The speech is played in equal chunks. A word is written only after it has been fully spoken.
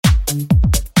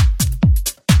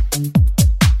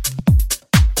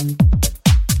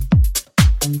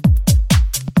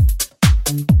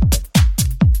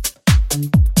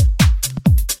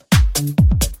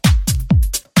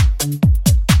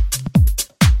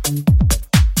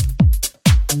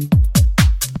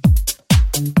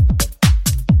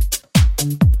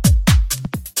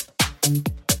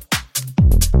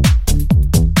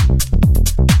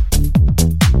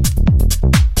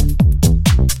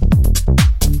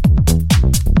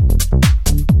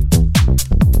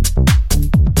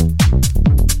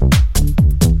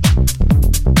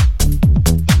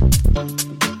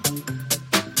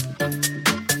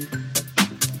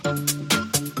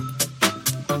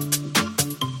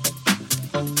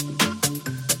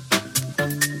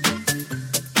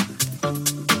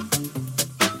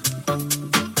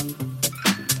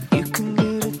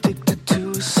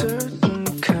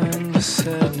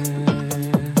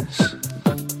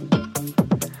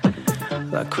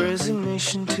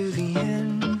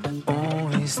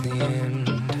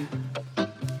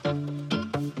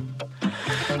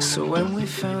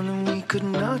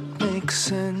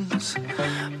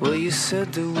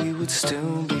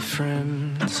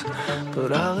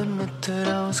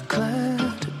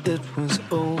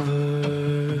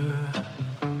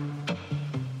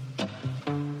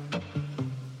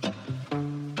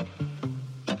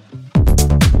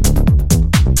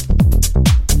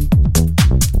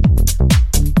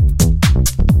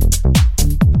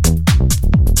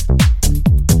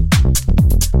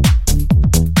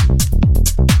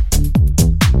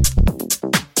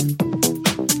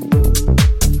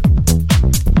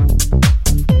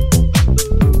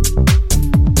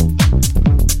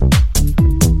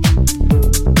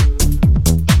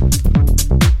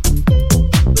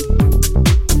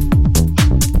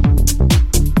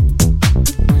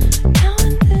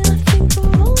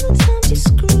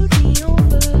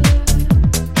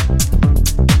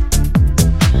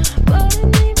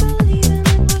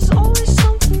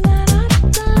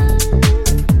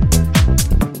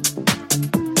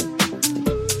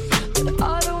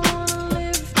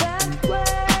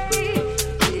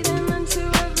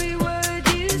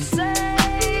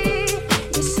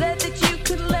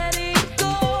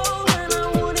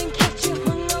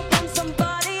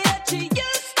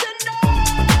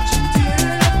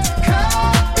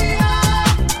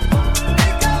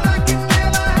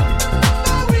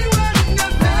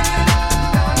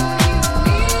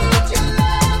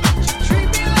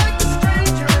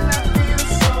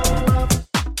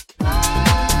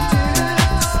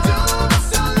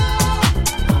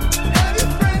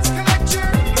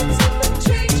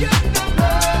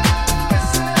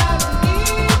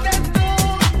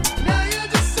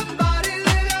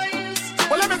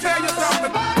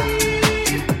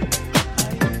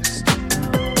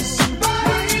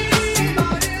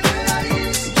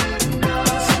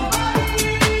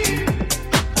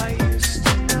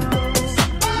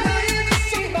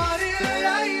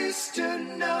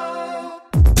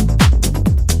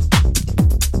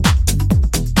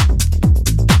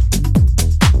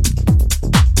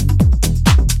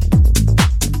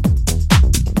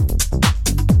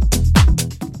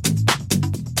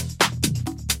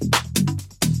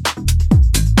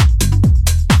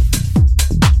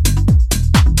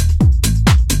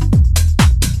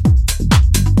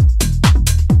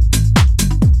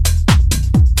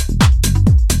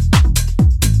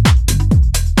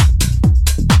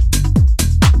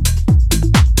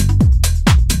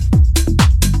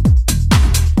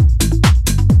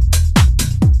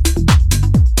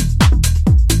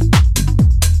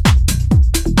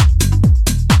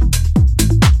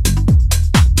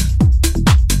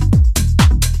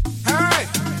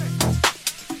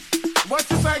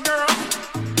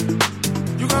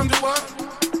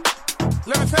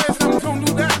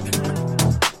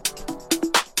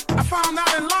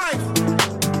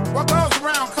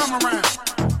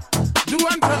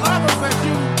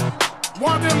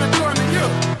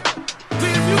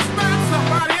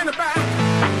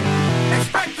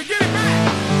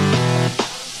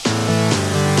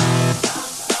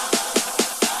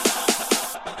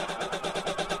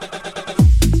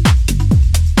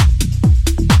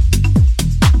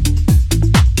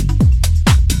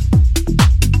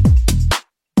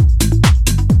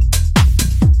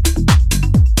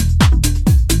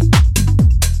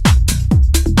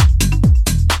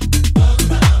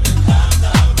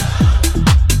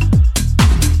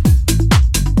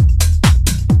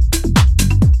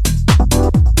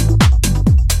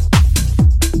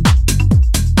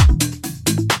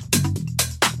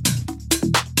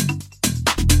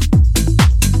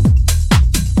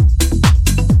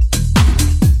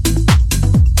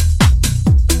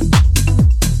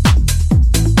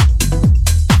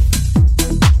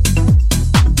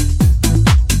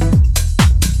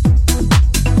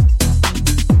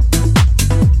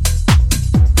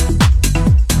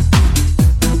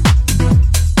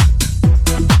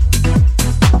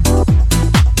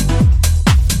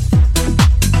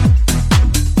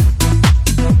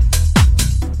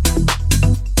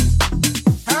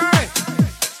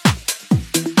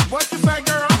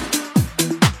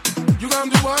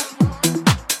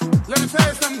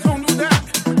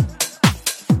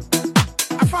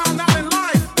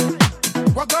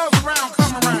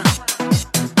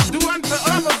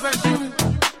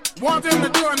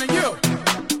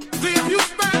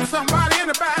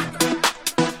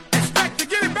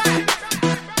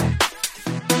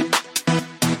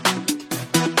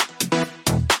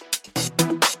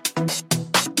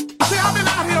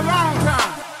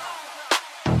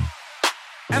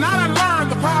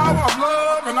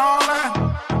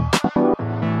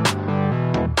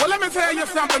tell you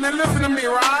something and listen to me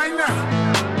right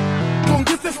now. Gonna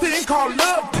get this thing called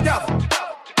love together.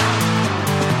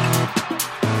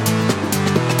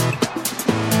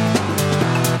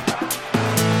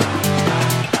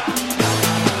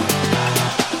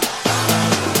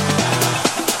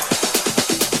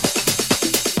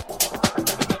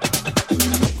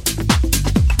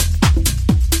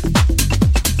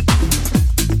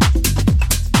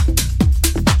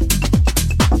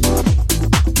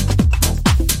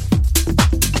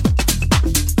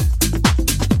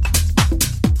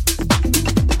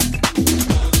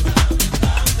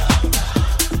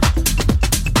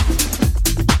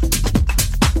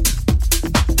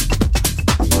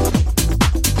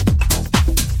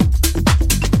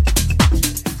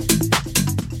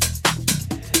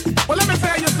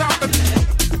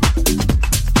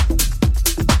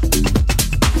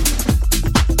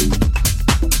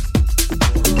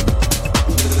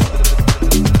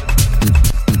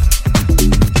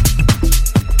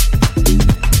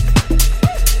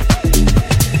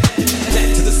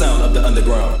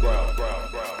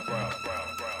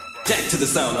 Jack to the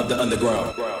sound of the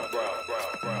underground.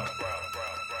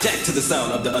 Jack to the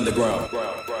sound of the underground.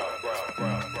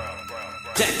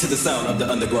 Jack to the sound of the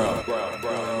underground.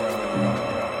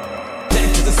 Jack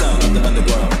to the sound of the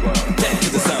underground. Jack to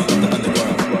the sound of the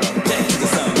underground. Jack to the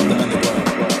sound of the underground.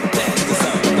 Jack to the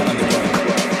sound of the underground.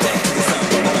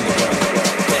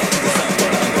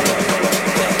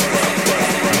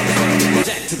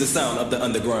 Jack to the sound of the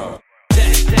underground.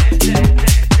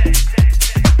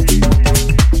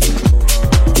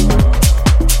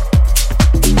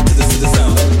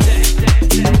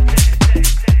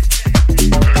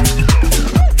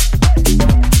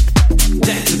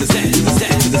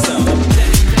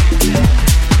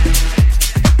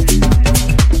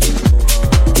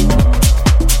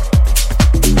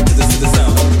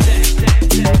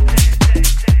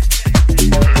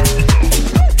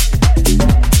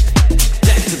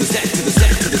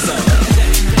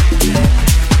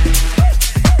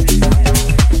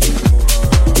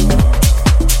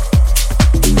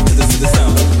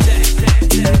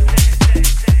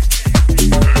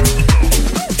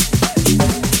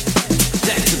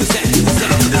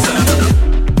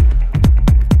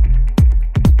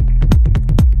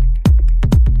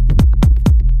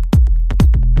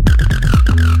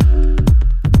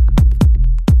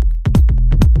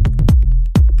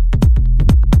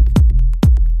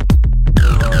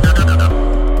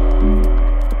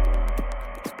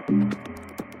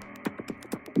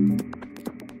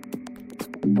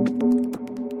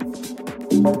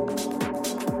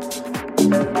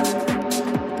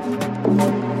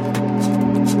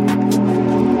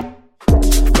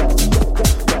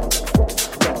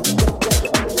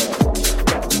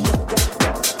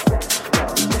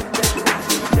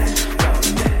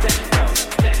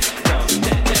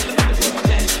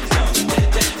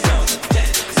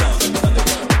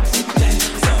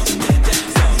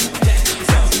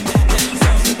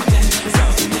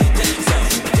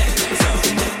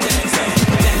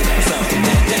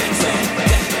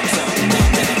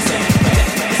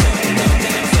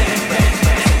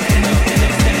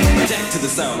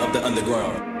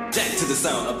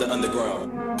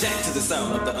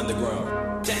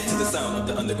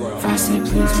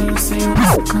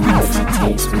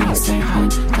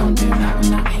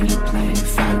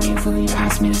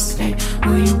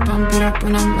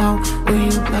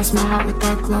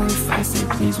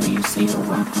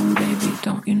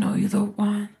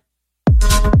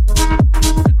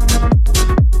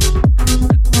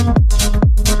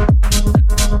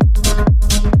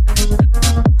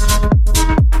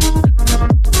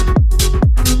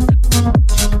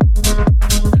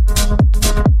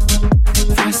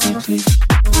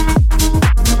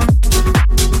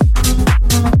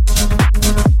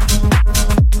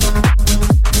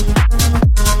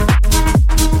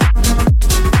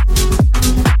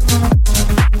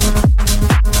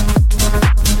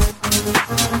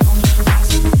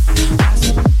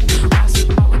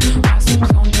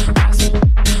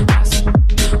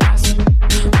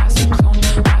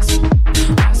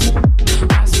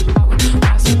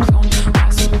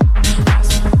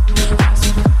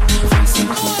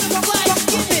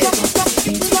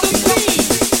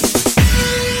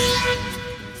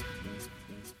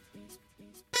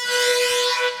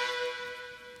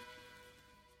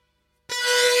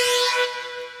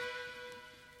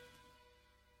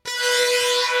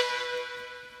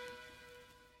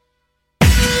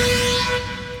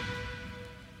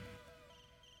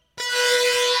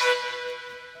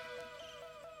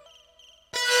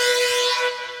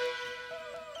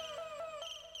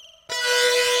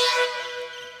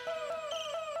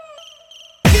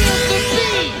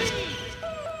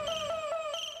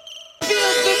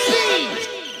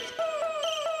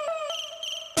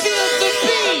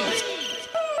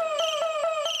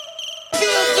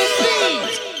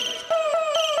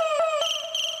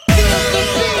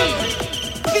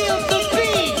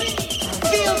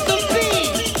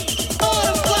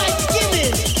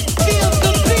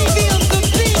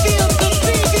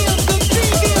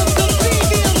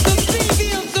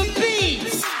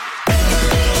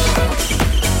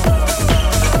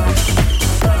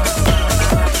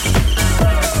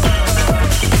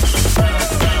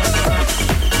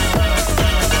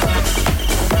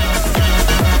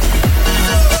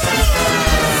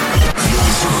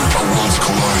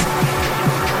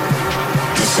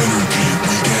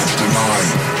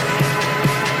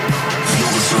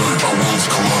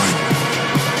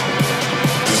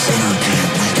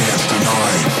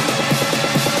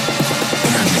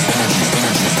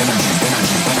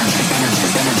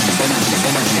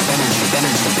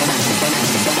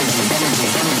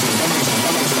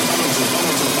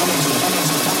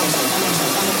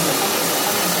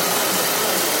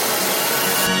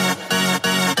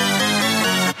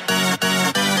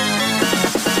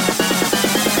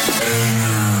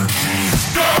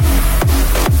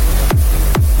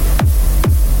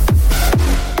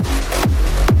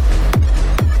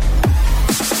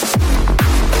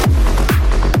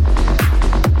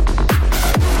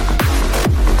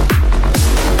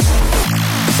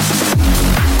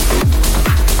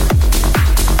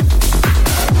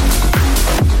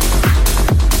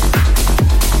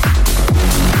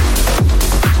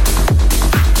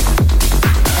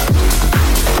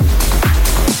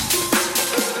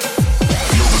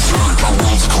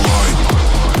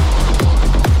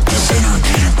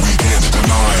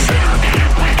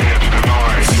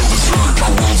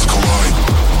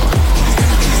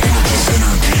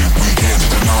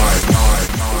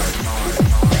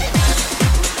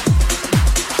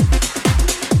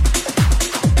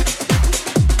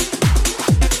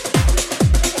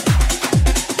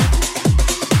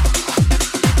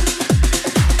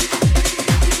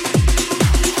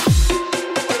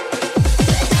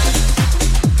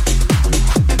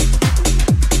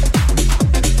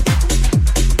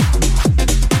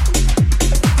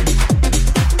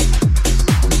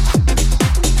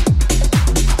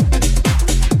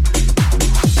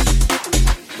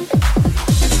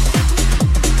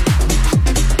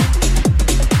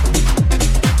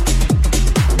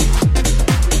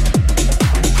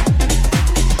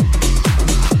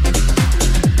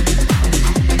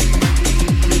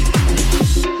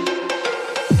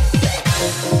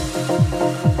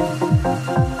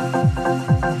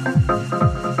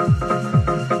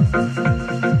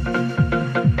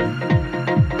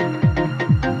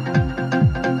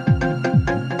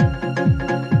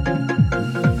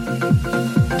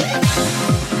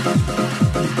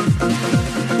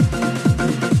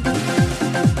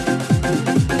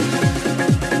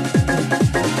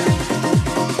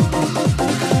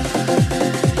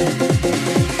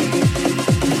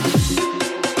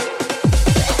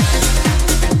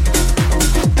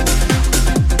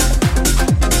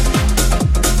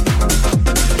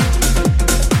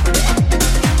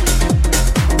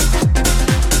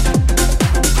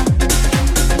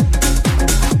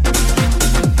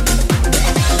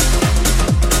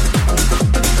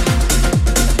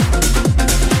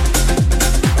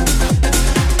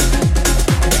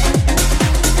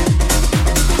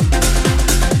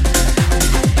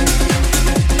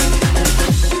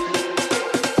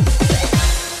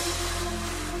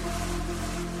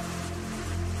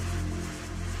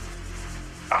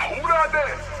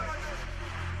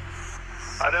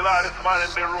 the loudest man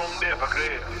in the room there for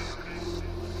clear.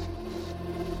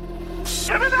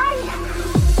 Get me now!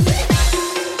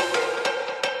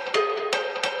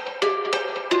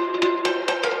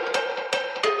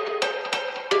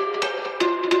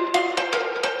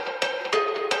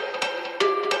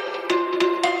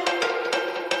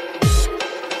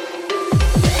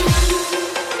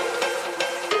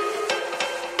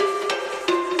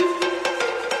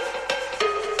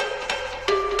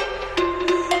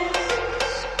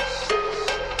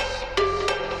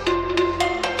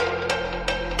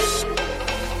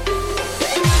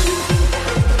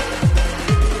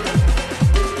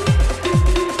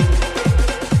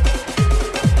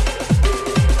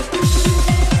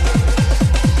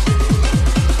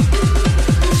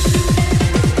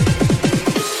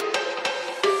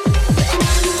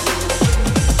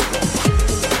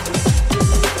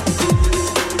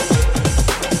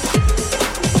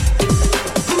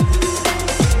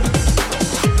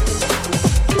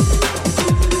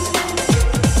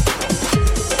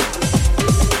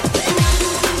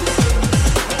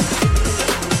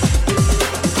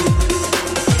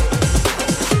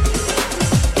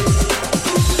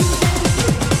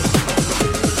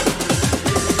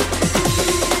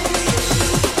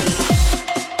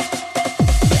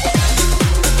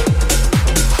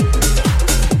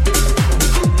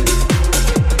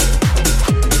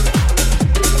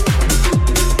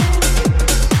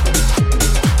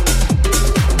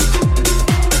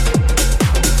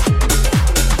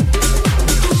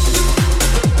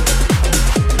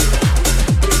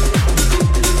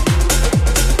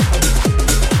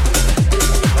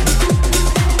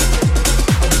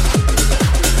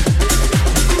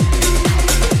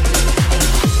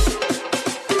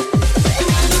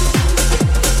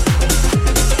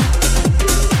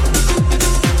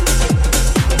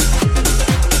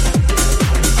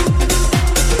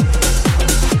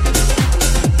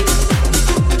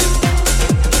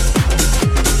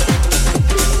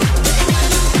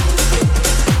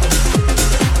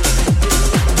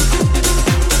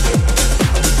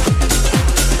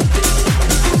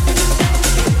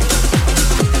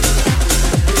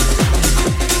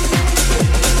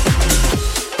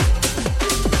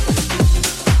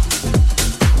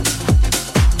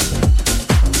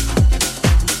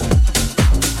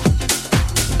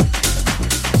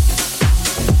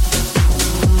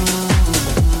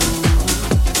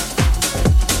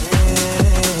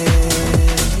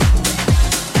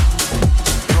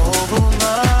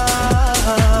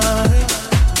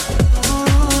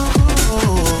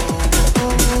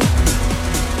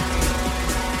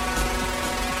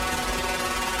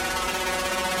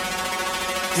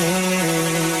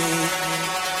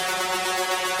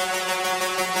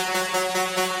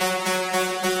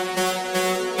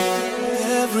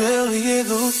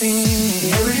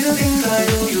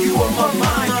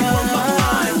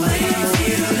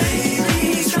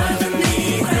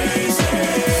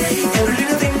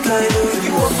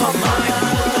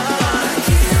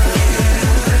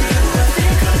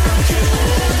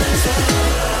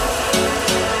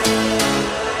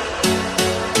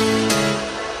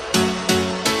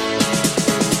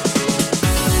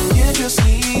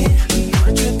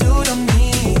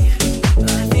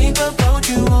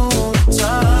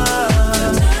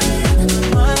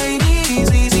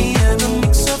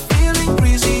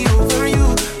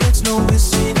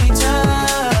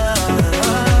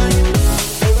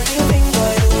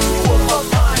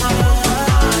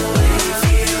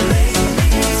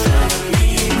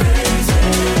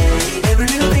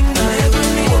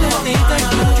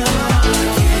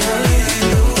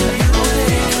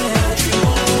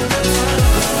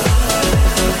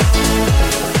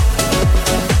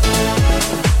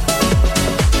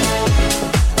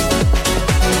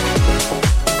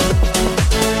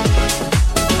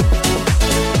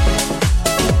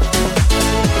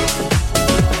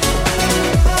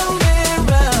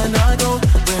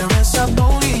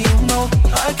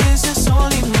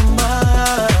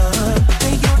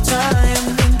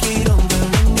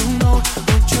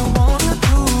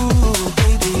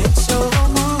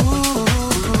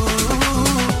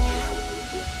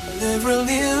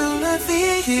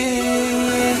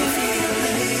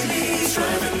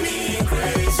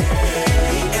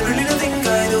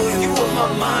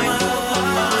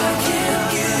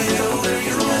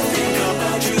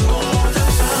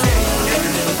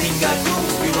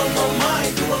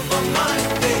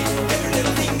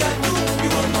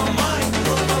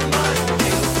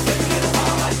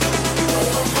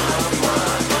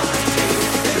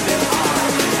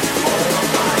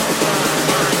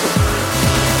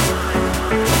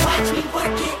 Watch me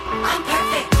work it, I'm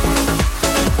perfect.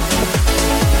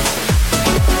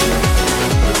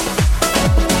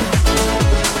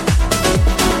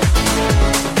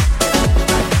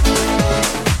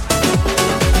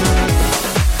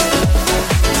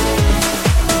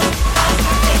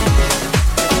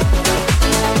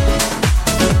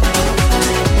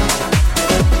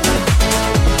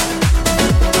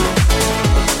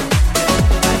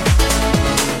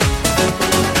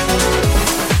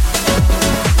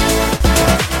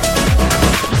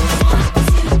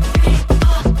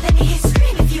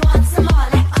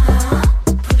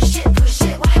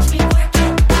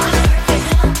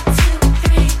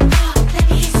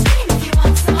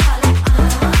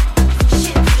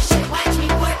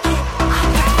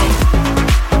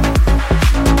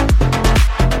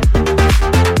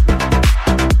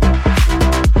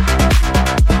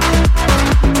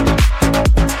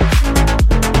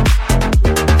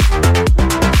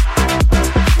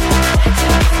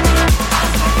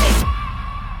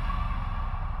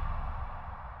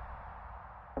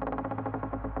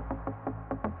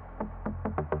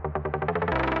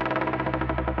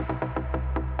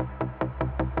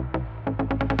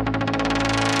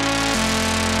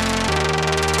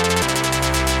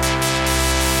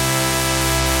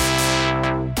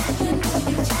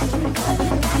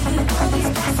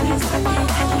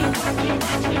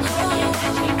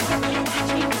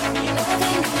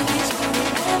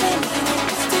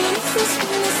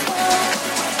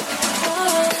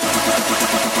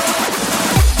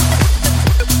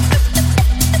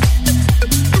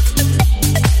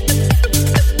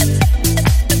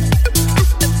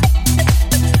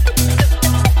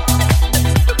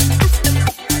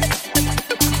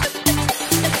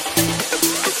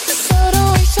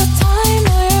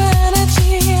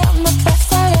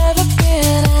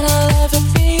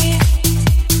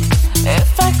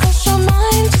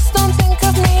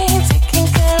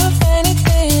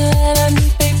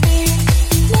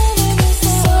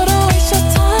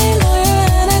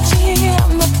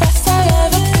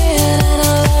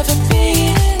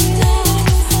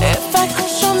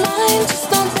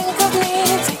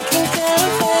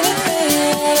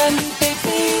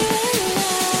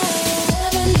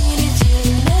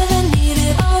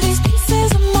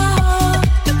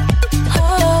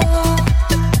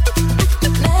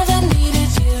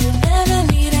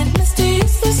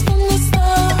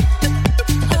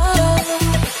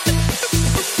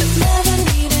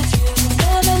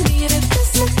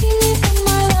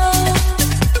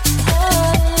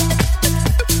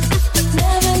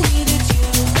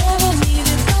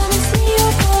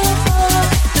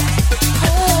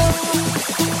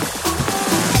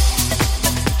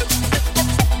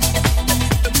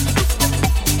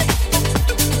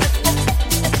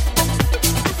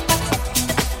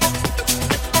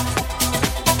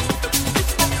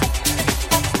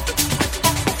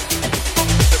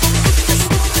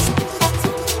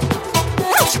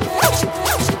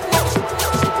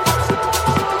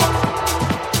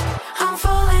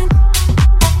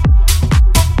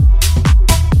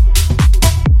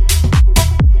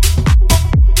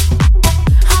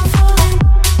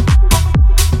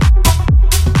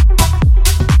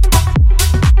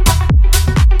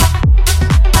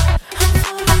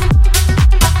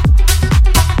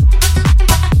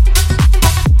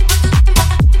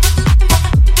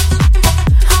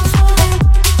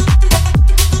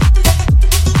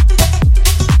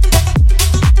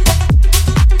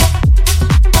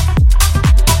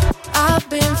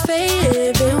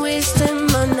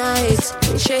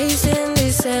 chasing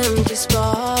these empty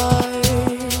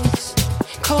sparks.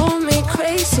 Call me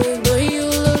crazy, but you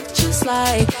look just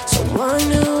like someone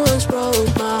who once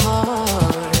broke my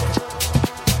heart.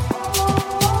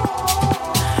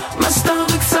 My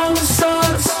stomach's on the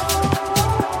sauce.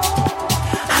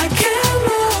 I can't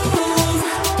move.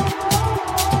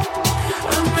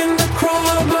 I'm in the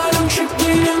crowd, but I'm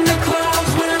tripping in the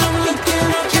clouds when I'm looking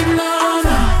at you now.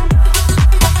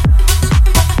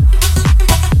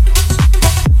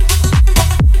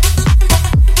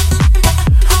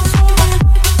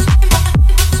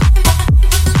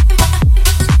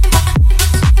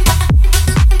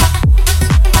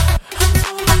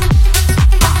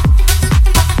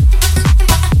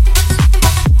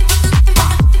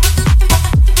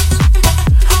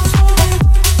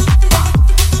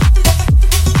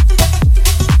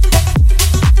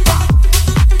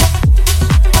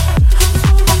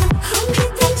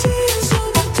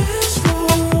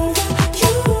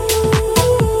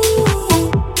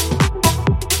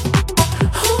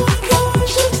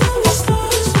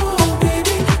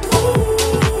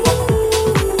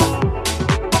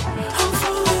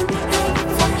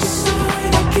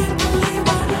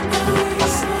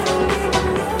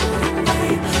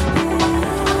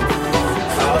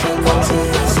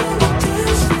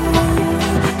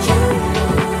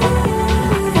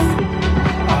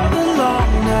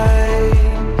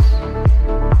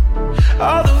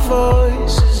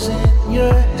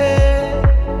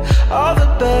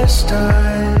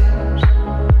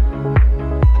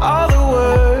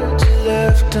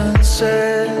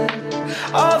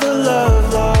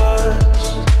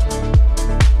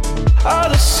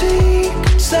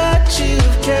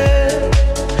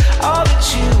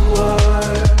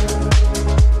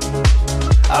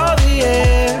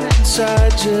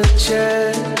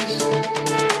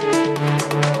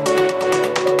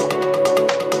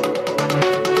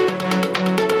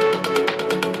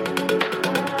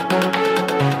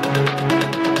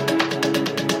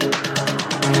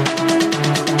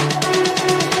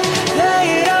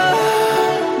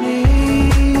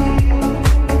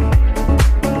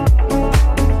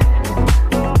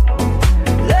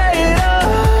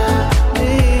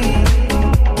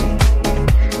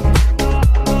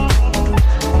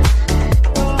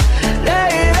 Let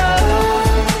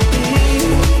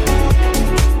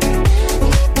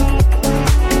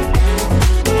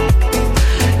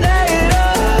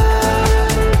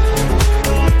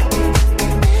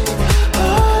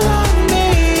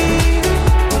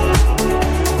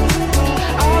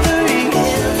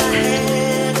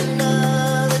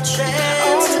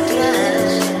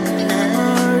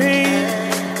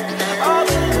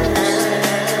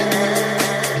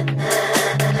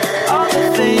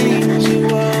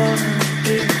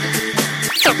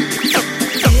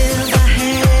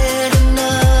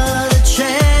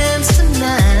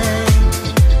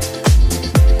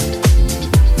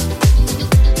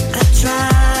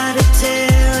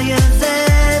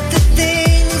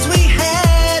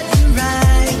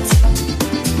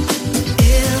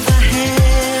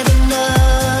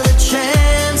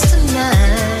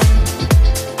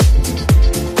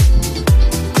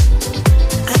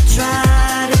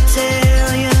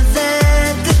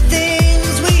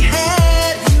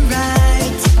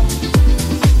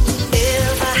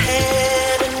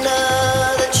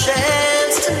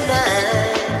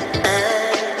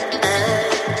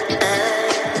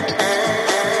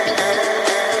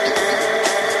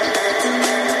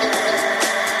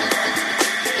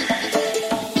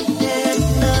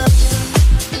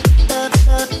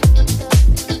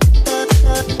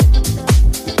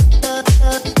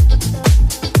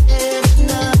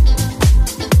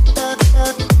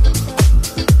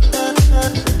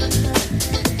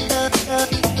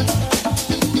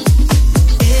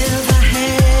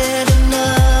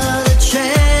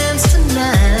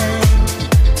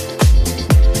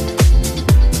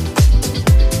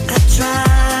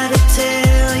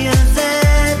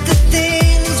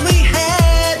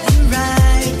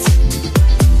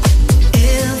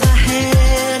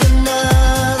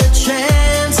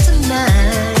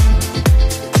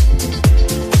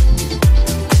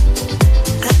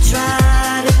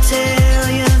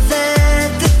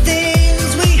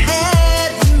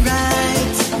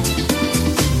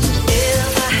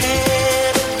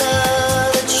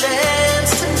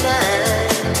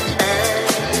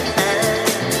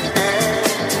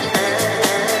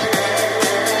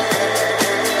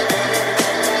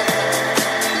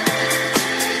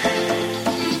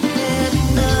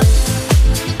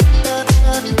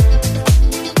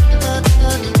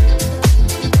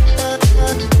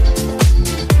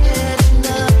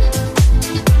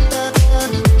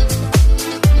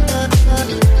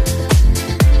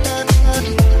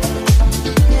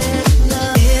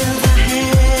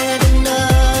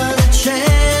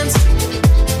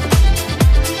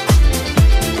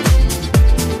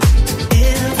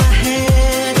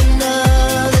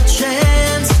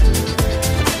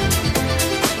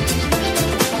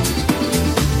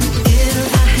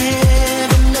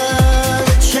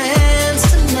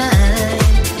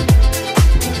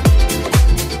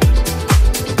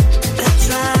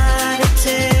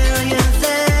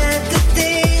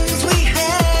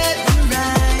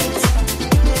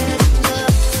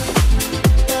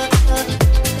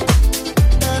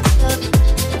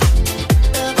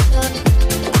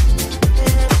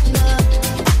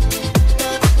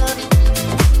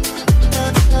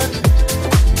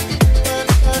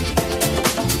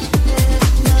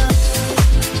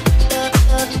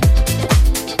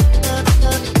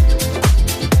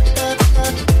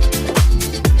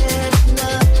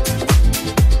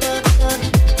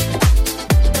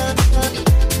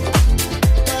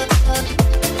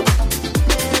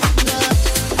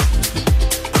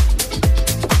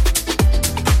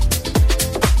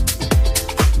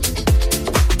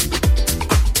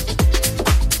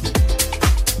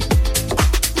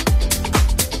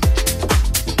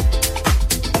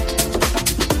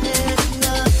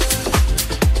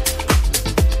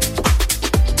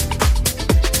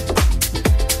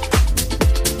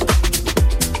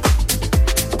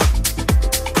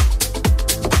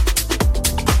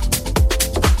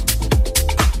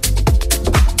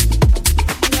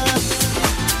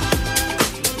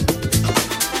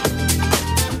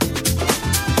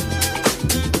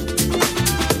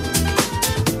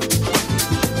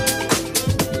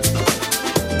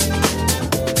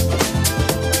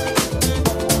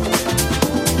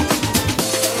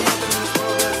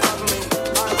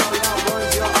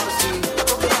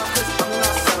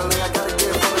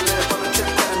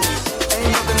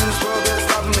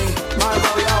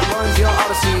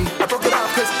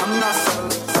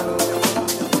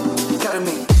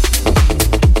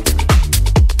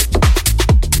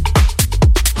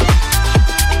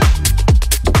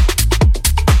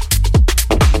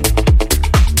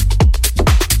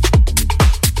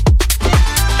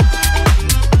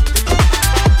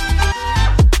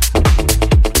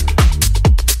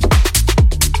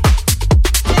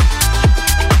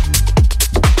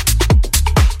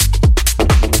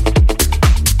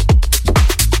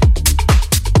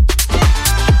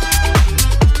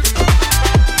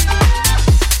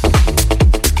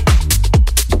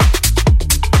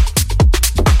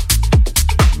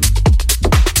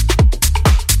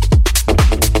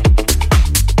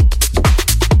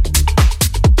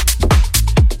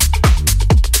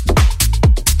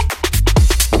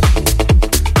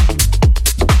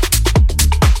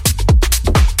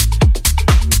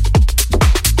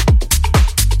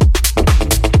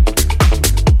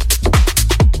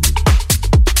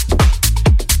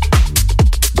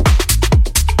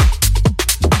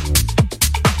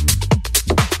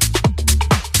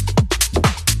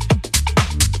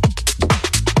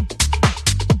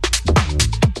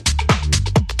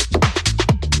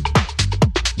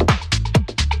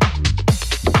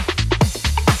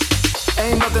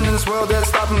this world that's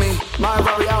stopping me. My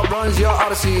Rari outruns your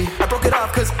Odyssey. I broke it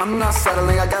off cause I'm not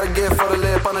settling. I gotta get for the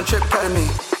lip on a trip cutting me.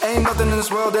 Ain't nothing in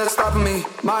this world that's stopping me.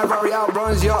 My Rari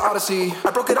outruns your Odyssey. I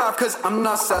broke it off cause I'm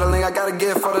not settling. I gotta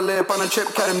get for the lip on a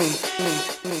trip cutting me.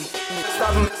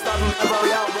 Stopping me. My Rari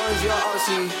outruns your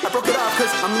Odyssey. I broke it off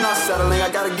cause I'm not settling. I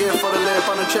gotta get for the lip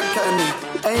on a trip cutting me.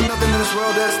 Ain't nothing in this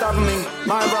world that's stopping me.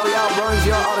 My Rari outruns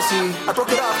your Odyssey. I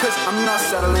broke it off cause I'm not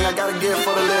settling. I gotta get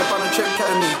for the lip on a trip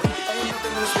cutting me. Ain't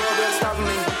nothing in this world that's stopping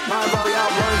me. My Rari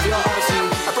outruns your Odyssey.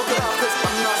 I broke it off cause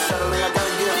I'm not settling. I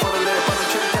gotta get for the lip on a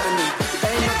trip cutting me.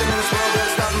 Ain't nothing in this world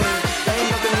that's stopping me. Ain't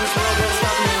nothing in this world that's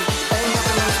stopping me. Ain't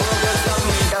nothing in this world that's stopping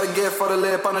me. Gotta get for the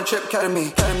lip on a trip cutting me.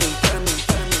 Cutting me.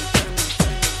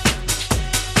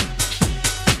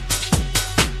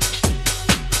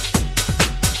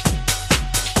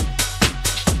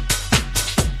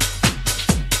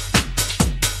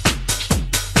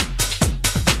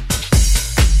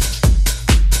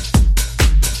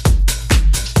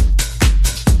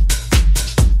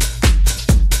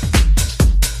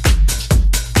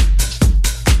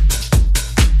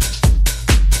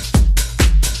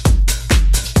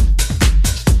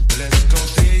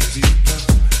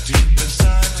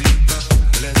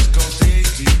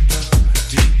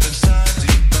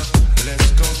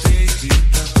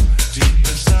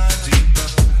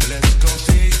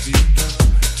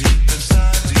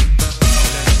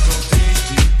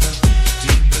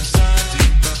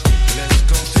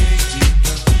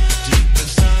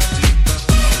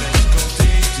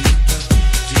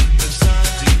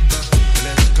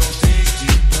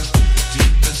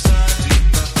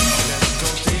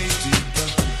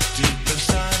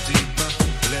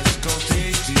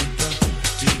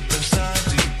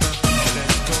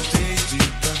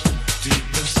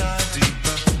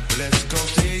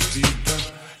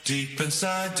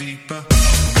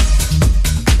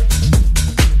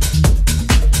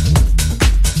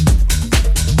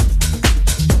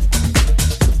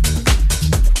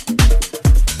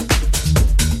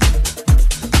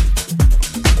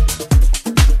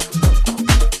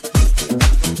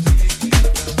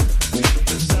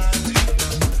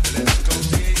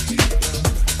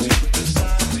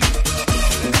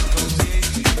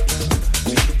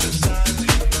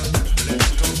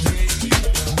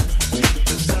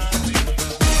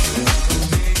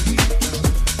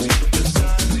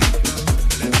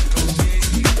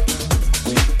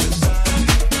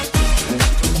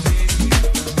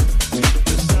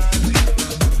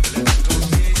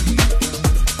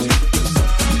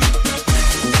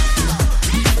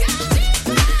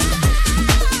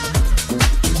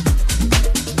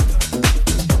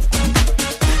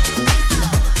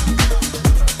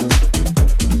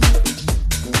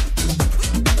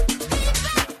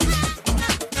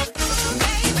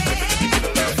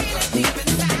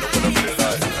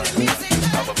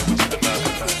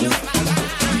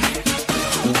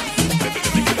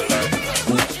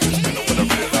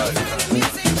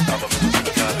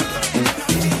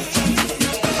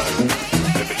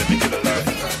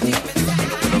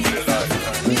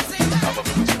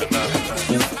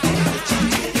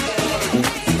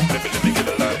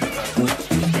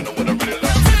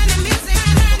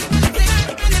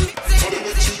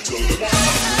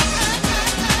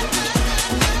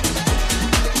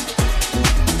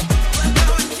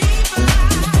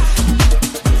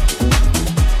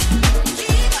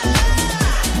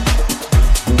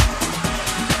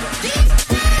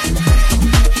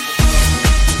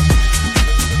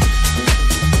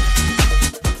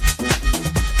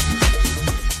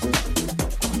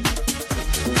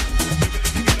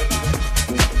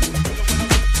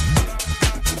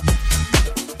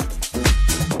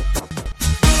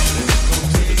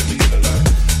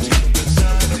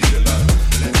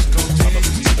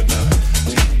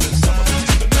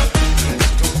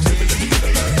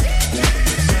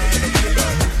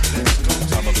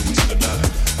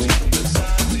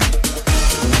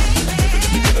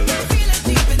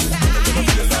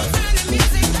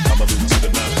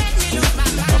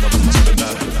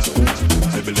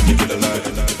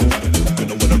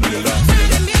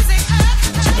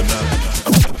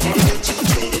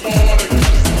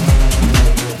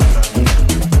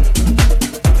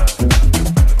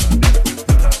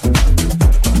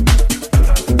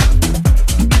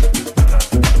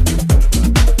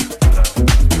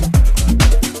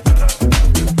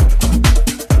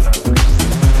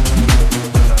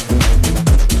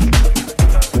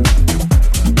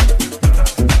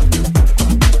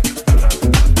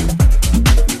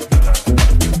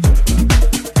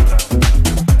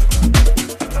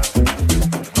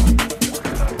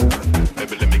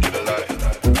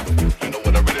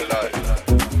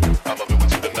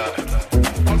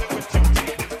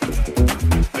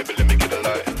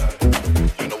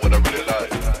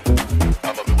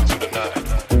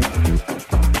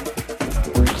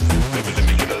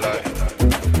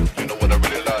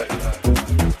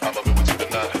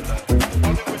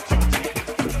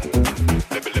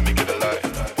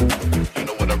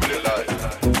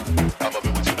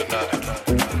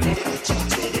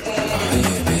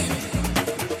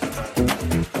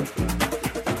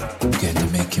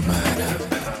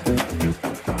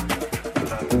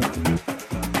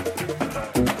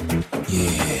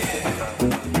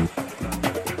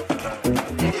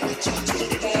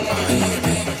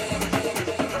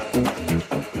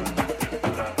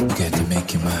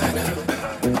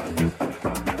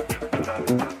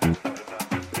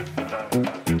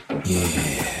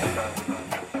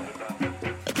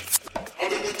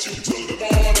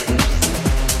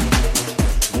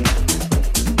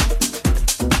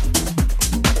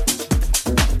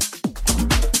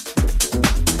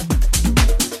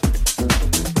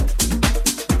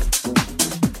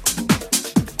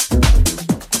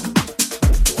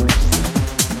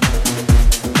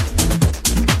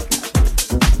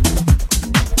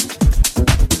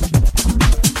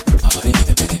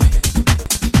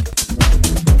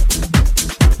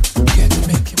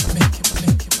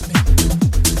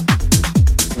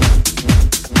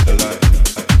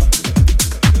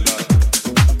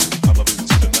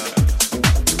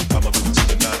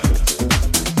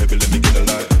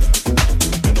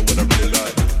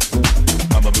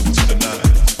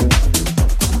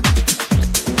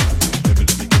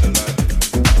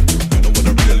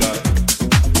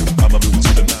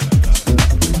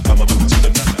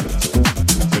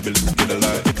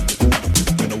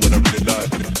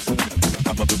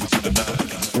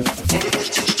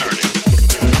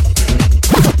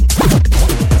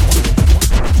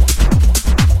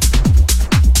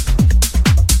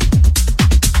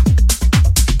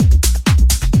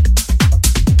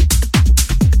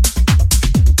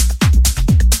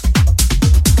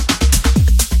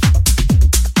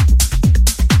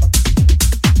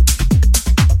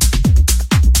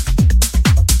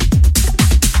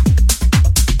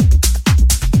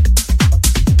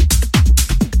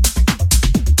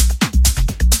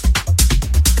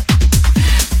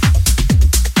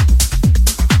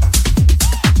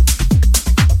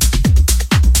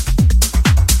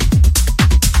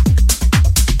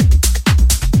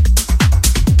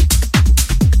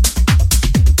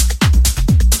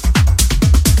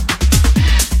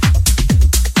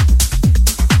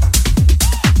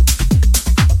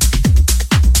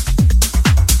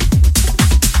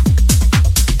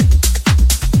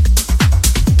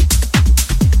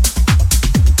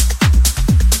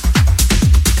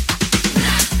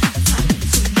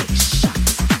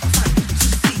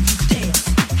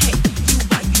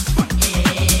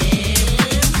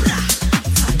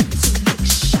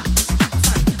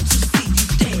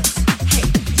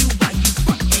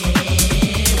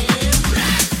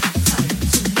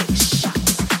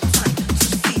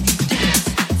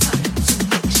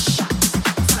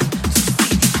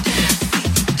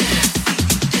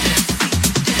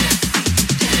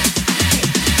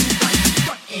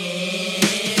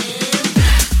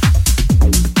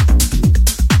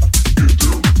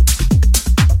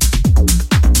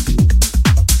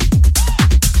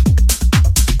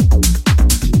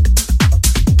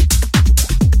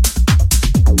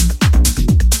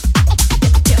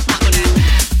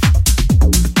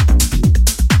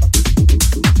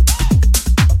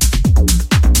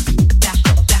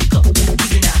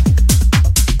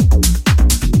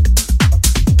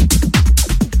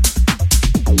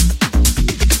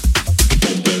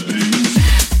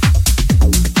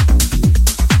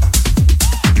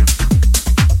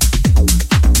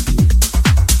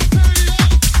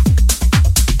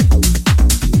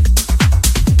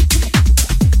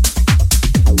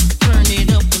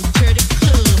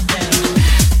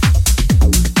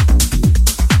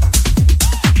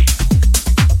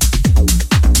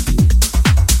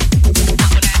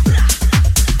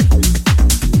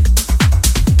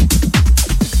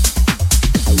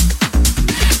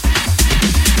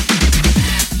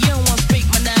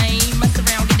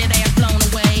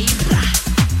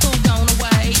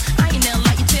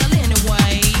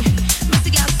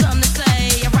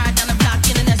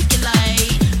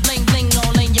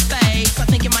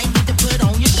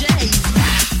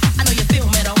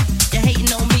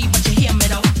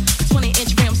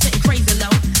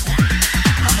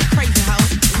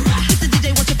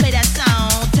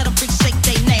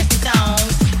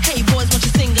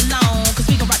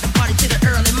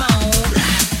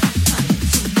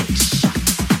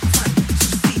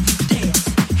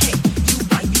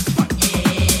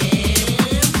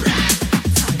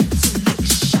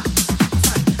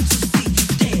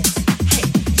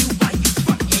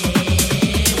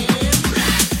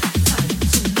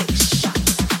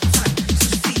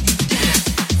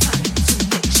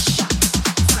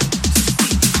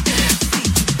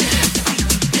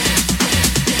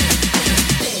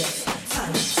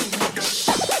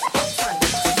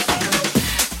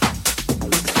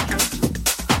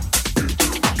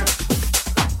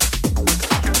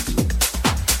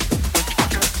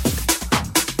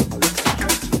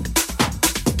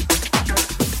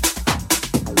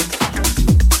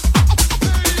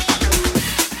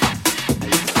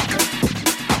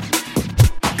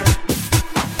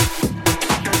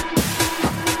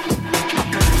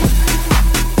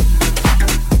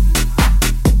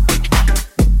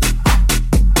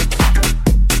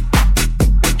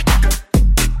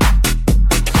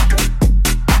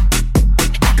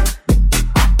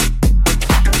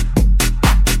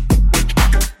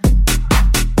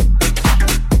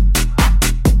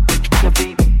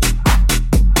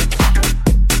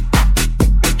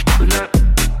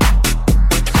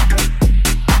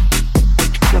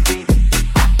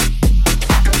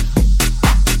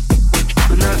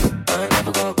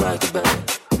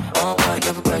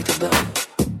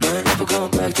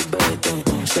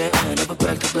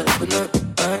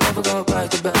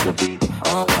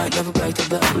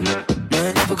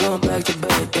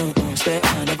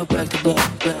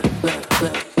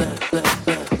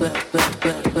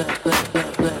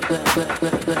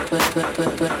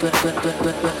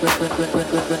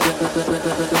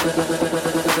 Keys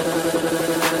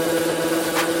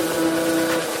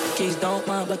don't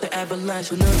mind, but the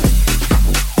avalanche will never.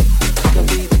 Your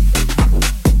beat.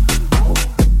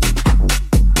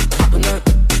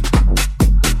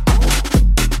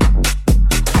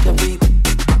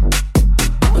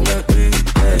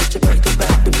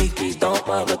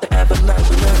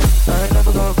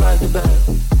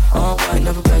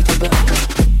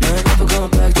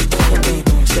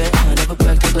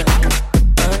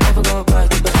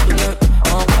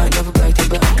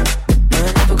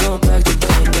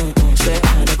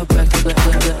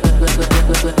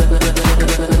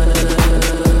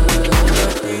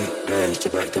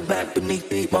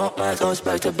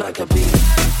 Back to back, I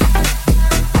beat.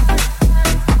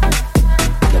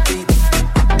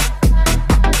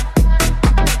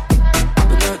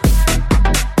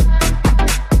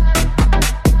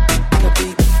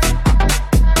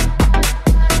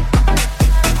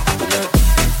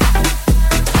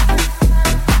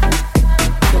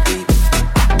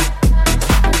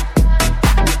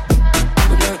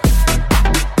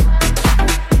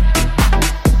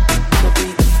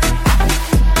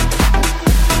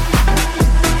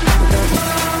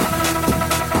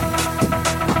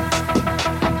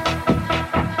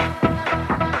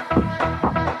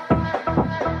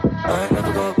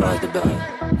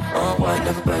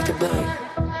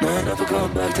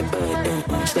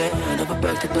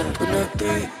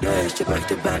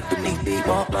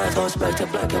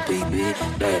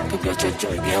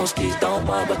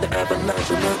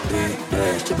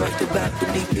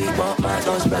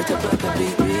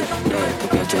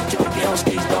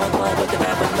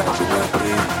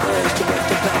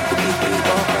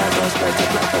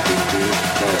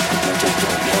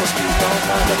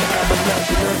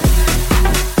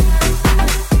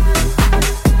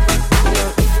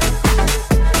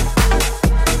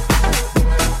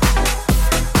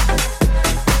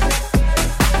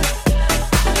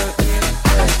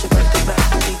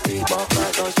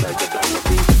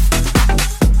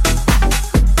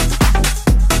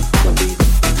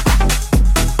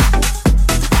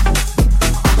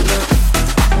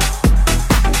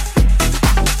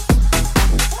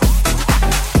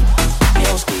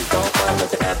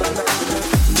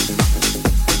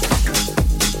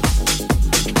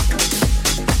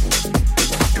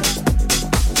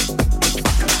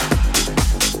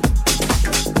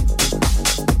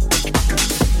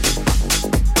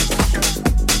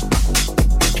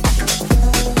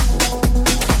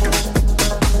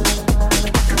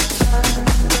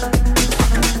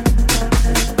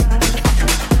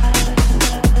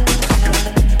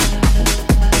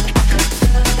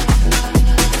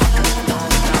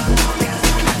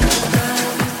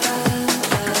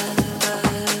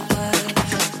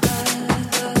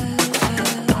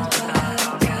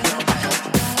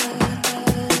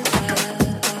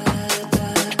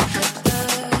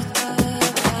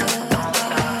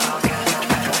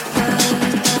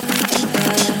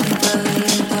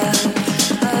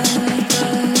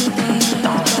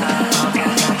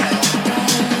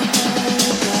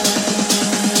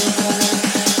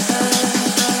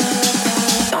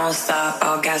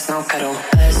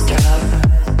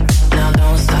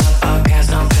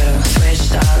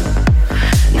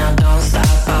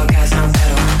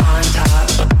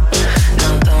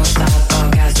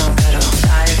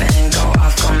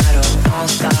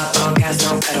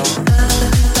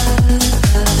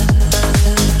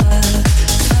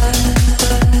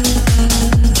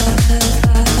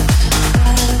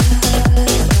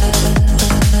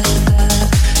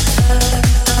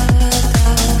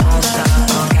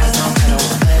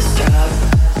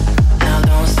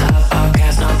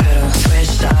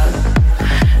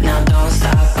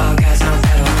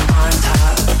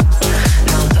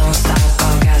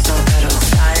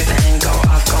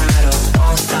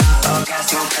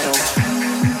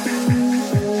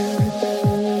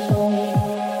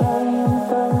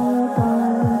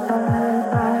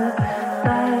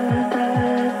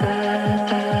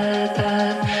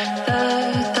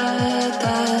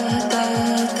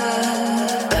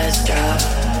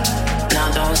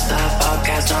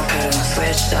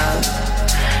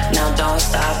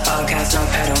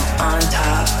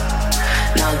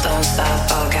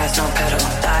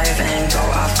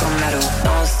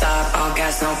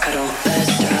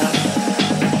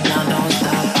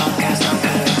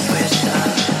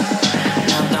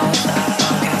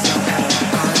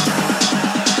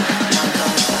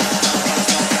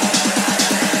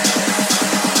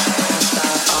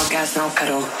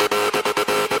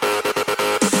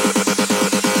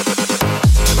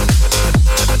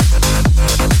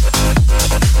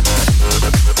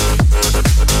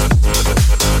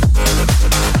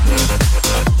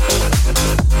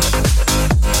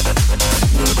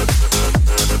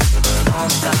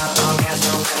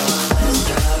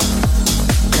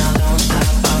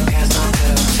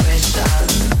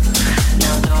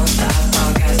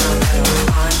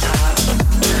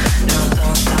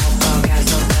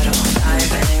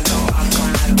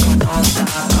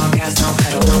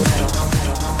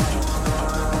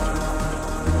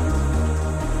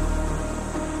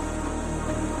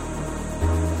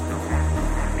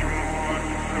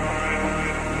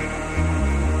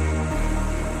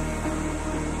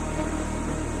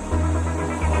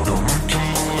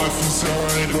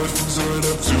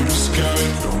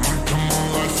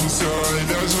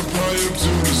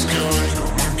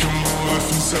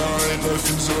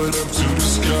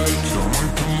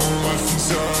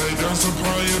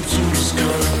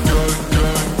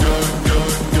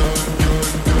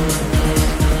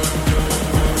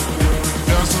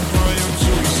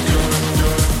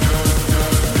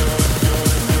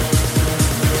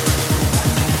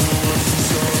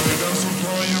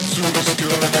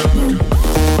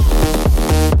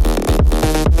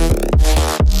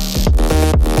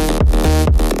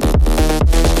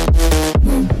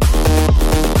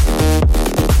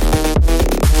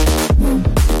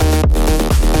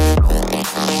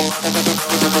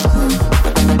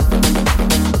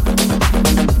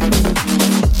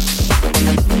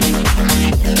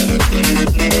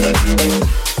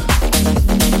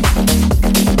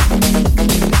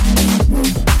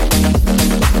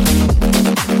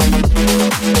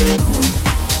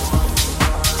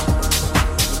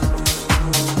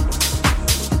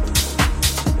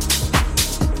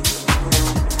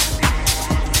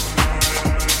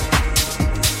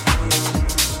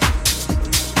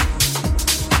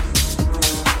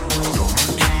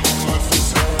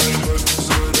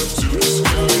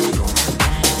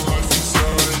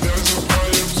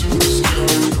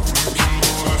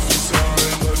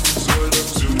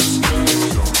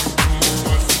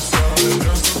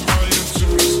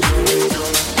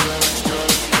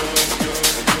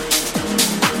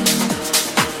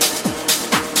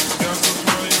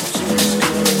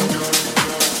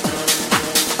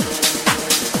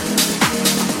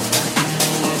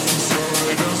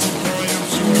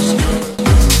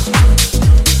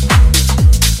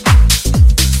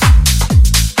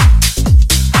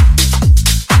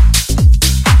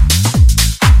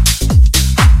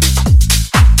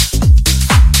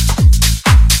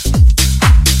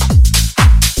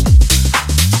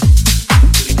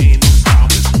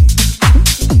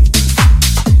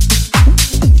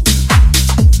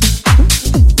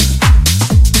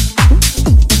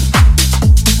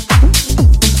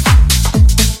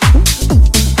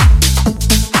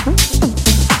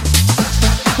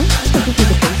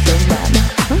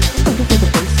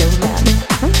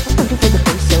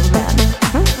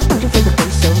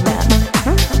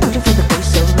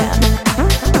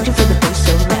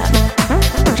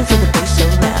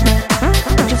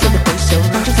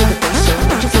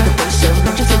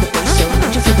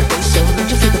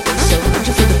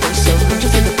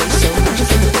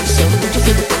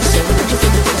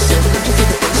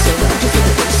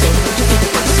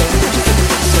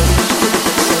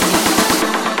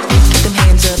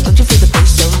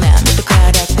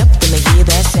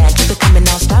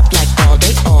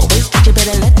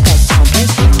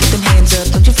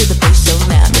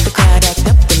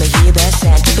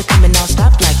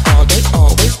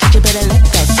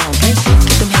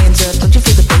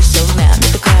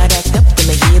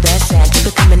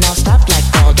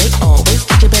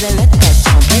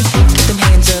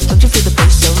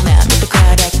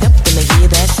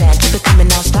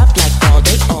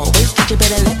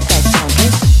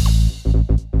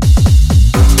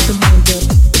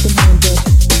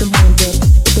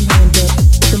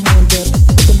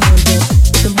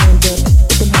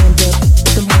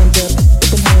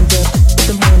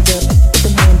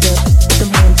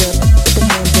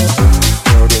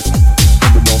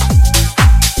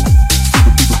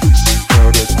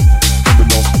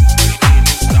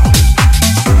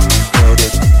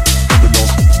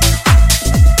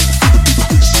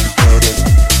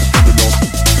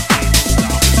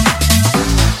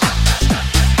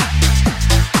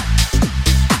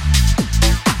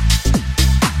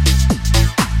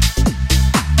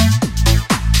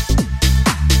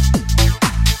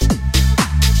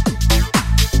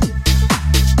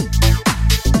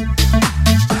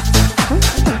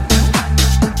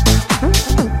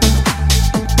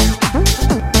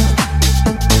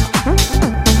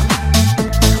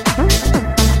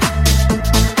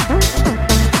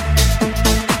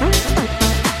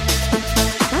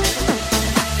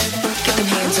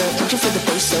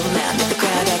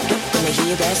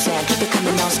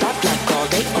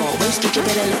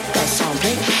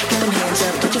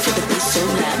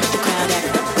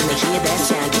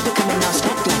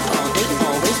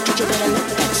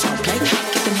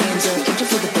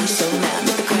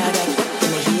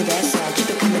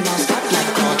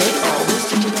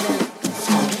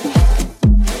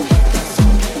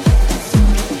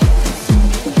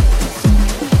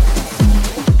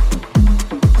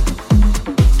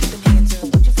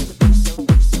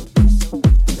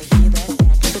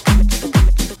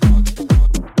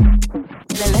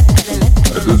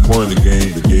 At this point in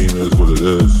the game is what it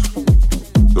is.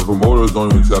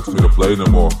 ask me to play no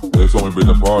more. They told me bring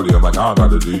the party. I'm like, I'm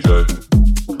not the DJ.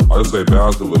 I just say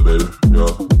bounce to it, baby. Yo.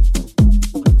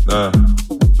 Nah,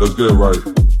 let's get it right.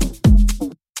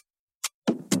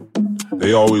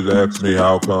 They always ask me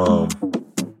how come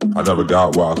I never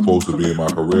got where I was supposed to be in my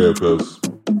career, cause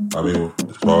I mean,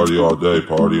 it's party all day,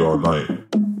 party all night.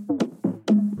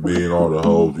 Me and all the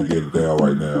hoes, we getting down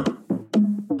right now.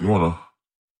 You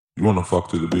wanna fuck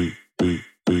to the beat, beat,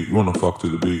 beat. You wanna fuck to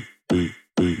the beat, beat,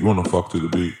 beat. You wanna fuck to the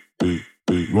beat, beat,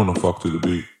 beat. You wanna fuck to the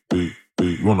beat, beat,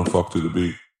 beat. You wanna fuck to the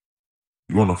beat.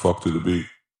 You wanna fuck to the beat.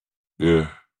 Yeah.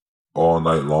 All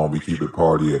night long we keep it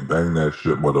party and bang that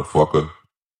shit, motherfucker.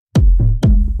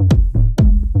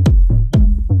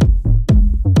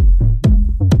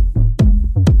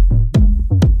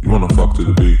 You wanna fuck to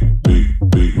the beat, beat,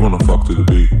 beat. You wanna fuck to the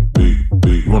beat, beat,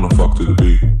 beat. You wanna fuck to the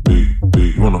beat, beat,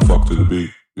 beat. You wanna fuck to the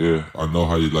beat. Yeah, I know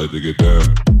how you like to get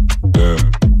down, down,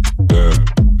 down,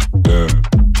 down,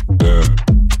 down,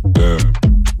 down,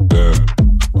 down.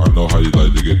 I know how you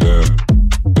like to get down,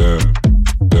 down,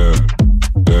 down,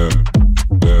 down,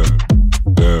 down,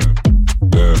 down,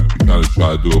 down. You kinda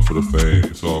try to do it for the fame,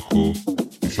 it's all cool.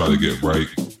 You try to get right,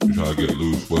 you try to get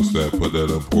loose. What's that? Put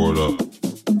that and pour it up.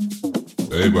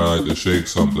 Everybody like to shake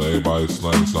something, everybody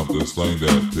slang something, slang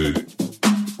that pig.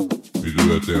 We do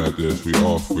that thing like this, we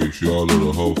all freaks, you all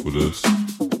little hoe for this.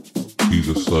 He's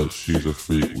a slut, she's a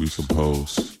freak, we some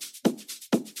hoes.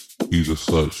 He's a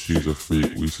slut, she's a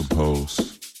freak, we some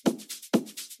hoes.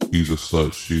 He's a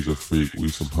slut, she's a freak, we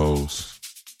some hoes.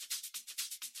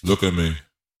 Look at me,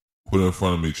 put it in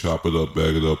front of me, chop it up,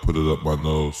 bag it up, put it up my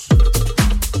nose.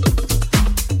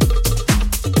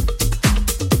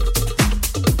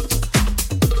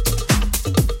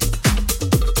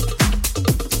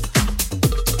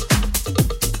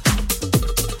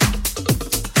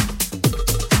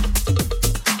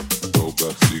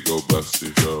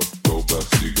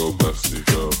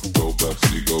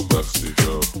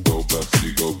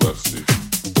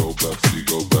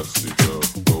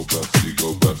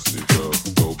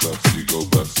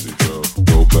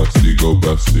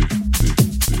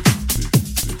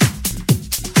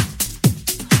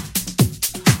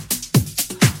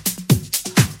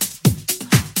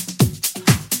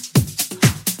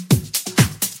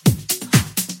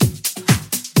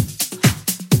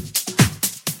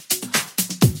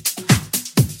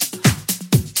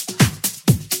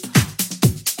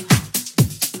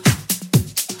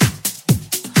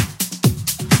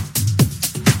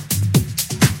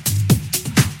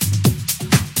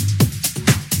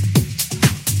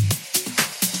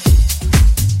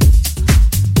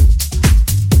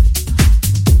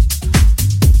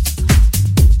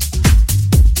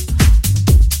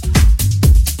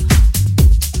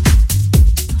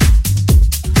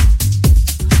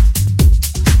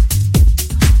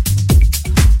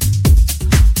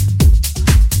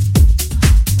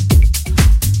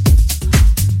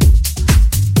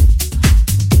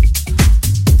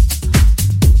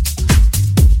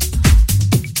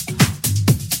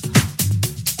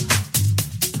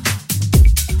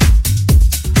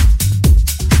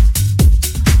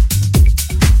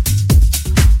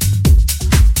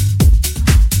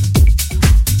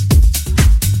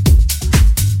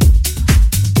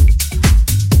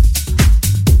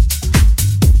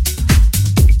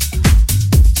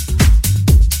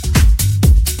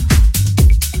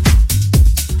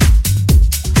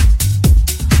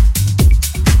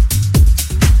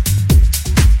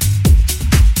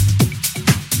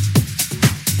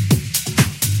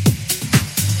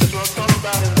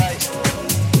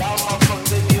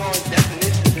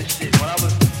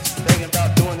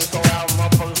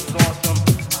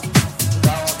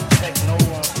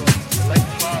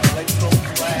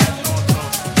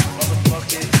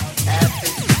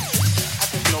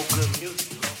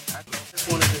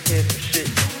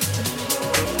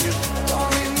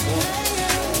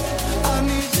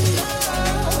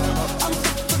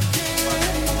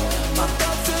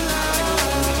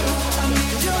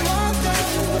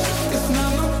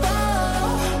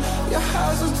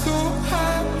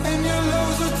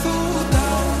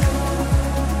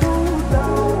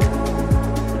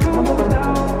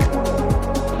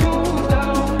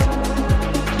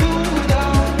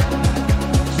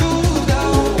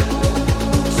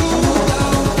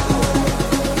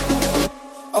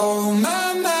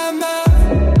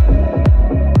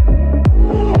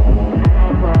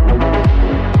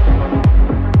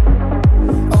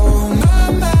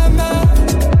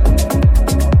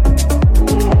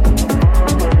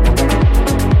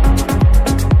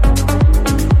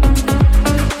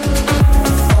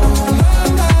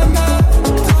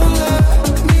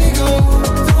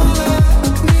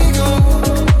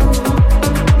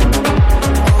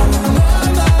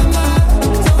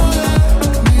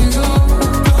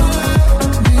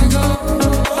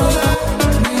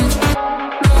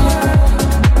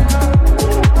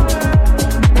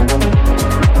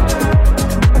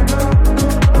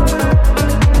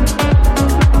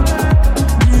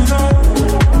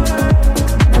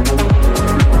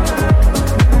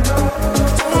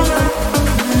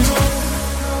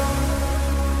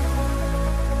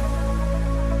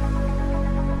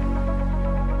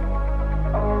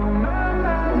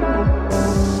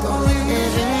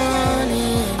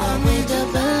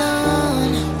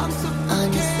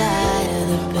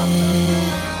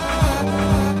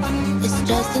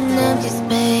 just an empty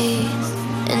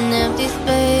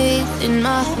space in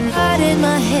my heart, in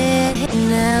my head.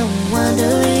 Now I'm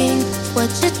wondering what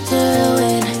you're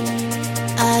doing.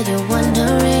 Are you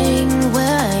wondering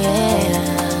where I am?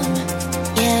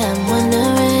 Yeah, I'm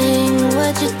wondering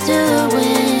what you're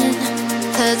doing.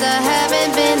 'Cause I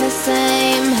haven't been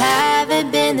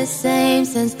the same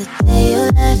since the day you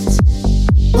left.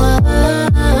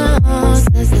 Whoa,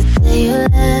 since the day you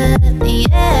left.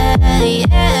 Yeah,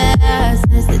 yeah,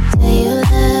 since the day you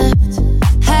left.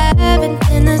 Haven't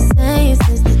been the same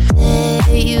since the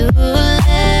day you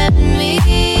left me.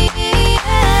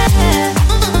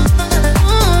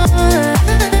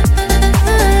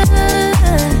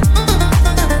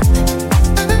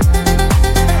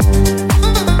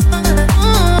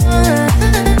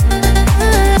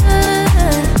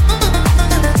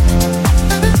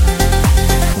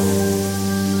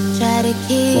 Try to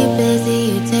keep busy,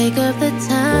 you take a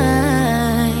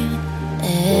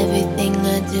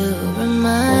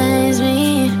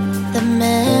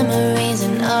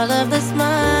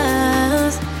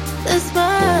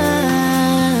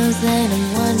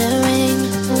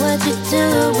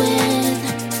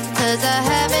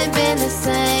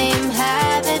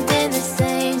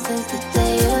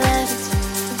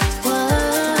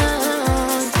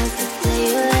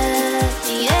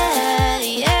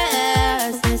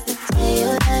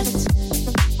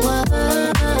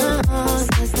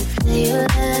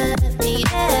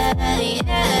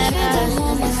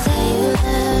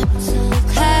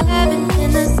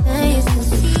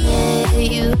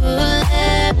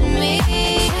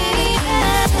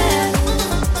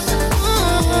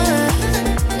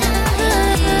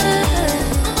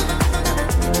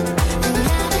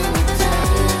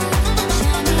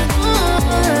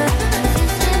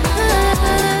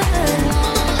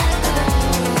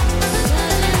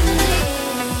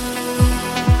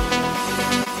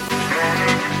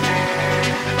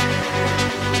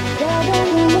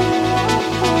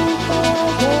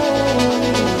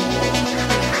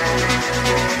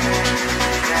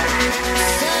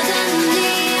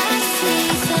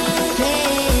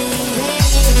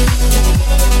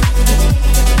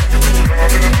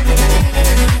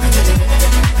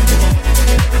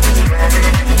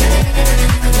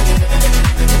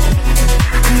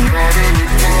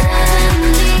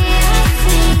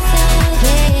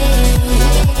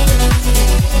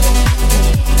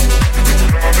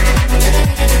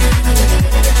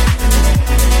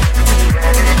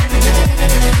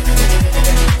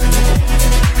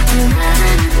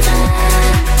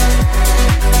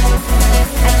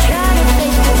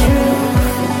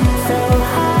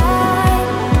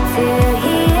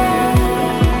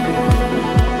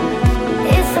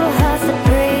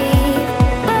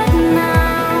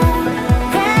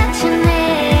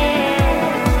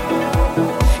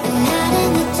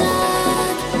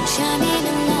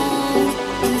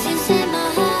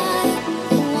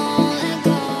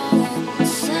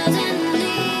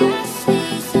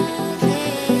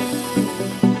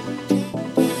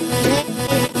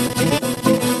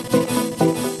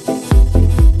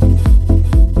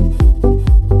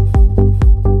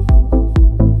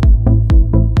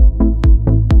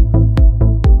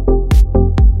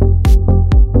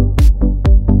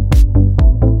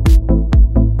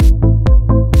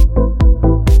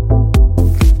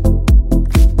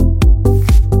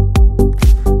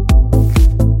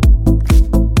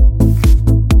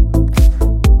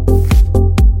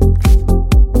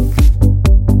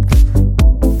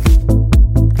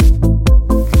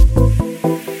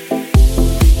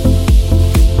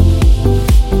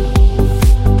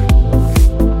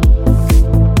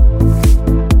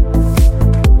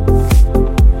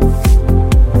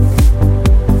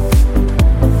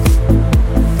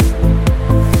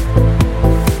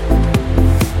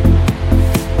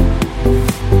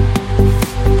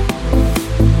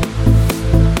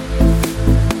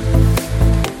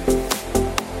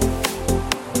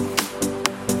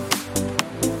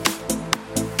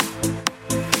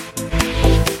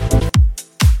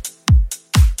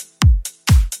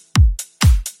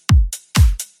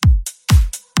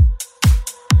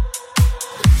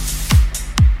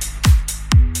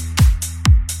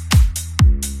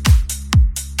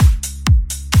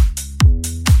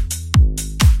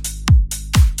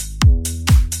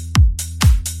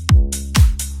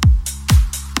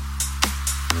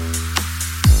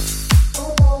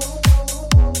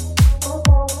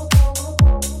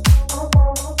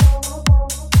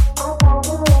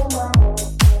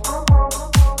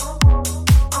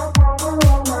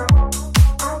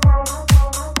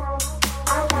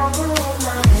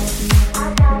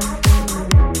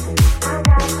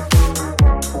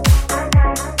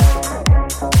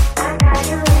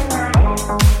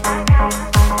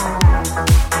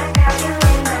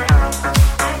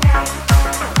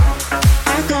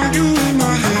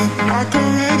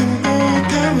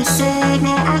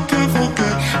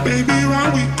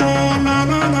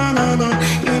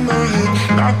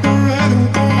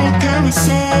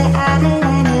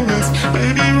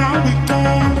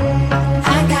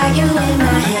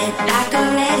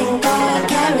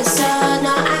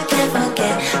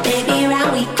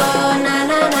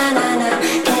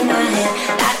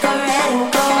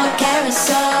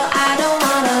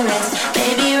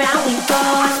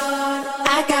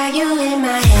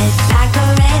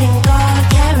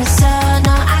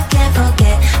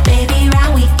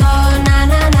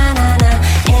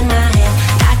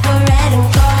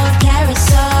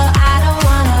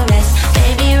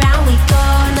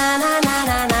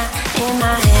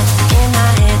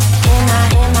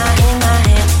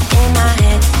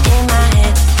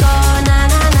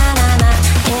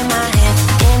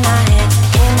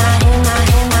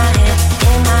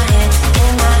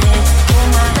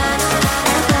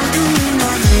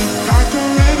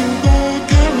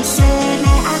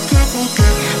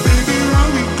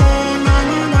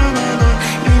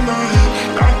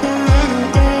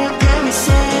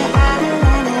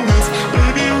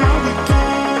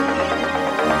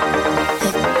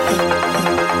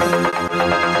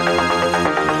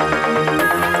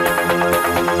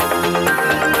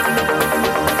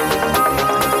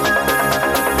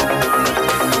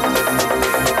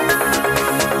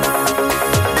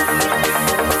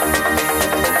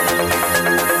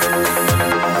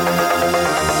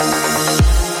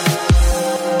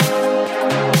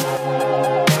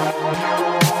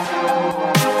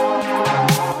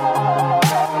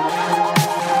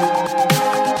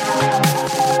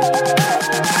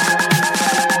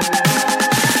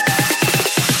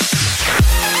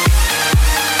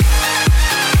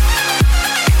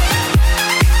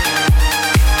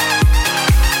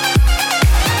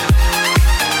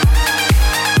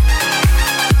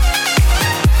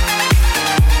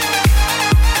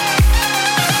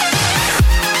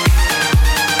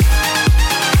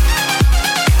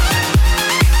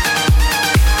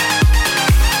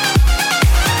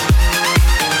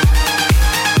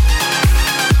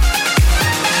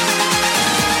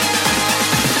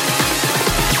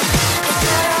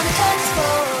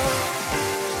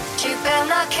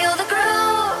kill the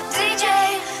groove. DJ,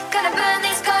 gonna burn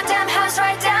this goddamn house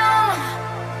right down.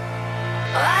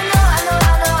 I know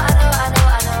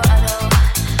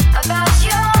about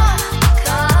your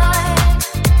kind.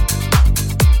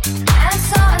 And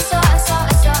so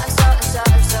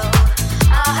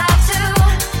I'll have to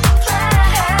play.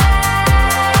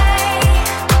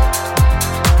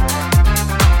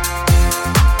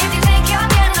 If you think you're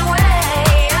getting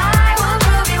away, I will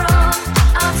prove you wrong.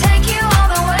 I'll take you all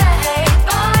the way.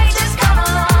 Boy, just come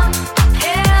along.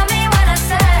 Hear me when I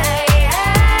say,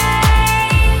 hey.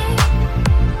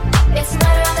 It's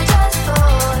murder on the dance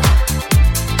floor,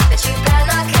 but you better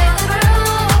not kill the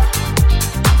groove.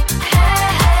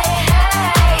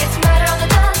 Hey, it's murder on the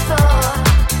dance floor,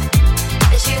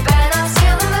 but you better not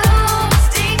steal the moves.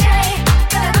 DJ,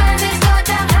 gonna burn this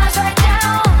goddamn house right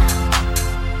down.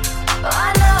 I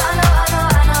know.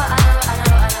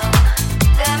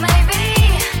 There may be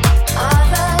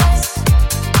others,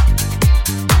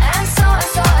 and so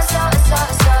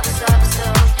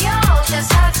you'll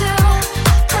just have to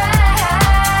pray.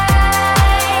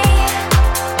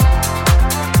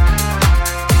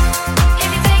 If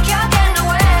you think you're getting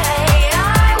away, I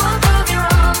will prove you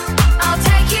wrong. I'll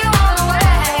take you all the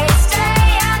way. Stay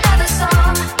another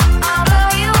song, I'll blow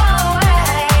you all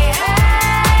away.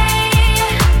 Hey,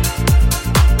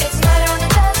 it's murder on the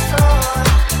dance floor,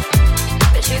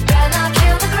 but you better not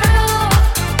kill the groove.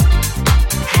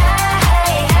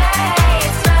 Hey,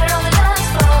 it's murder on the dance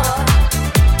floor,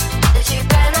 but you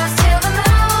better not steal the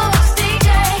moves. DJ,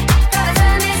 gotta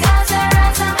turn this house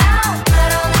around somehow.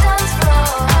 Murder on the dance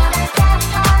floor,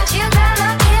 but you better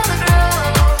not kill the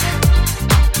groove.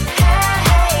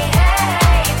 Hey,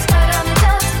 it's murder on the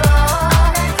dance floor,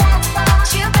 but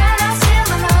you better not steal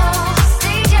the moves.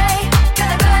 DJ,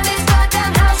 gotta burn this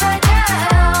goddamn house right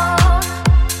down.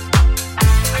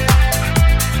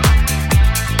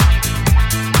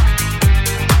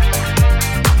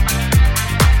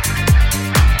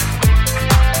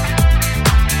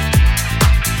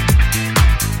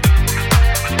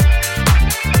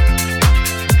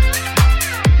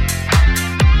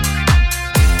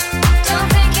 Don't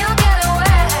think you'll get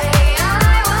away,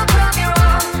 I will prove you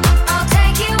wrong. I'll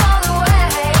take you all the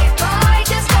way. Boy,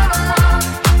 just come along.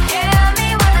 Hear me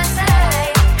when I say,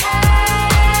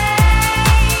 hey.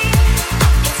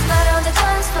 It's murder on the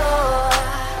dance floor,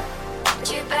 but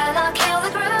you better not kill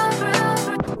the groove.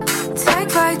 Take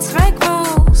fights, make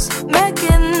moves,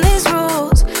 making these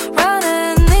rules,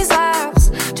 running these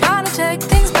laps, trying to take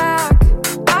things back.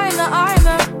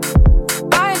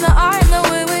 I'm the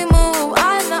way we move.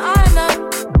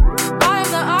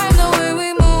 I'm the way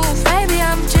we move. Maybe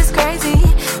I'm just crazy.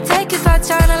 Take your thoughts,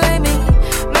 trying to lay me.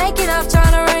 Make it up,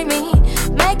 trying to rate me.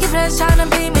 Make it fresh, trying to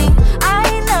be me.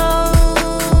 I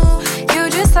know you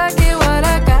just like it what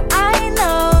I got. I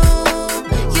know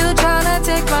you trying to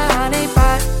take my honey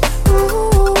pot.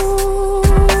 Ooh,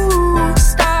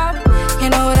 stop. You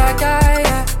know what I got,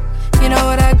 yeah. You know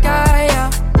what I got, yeah.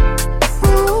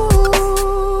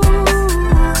 Ooh,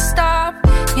 stop.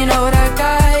 You know what I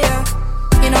got, yeah.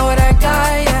 You know what I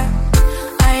got, yeah.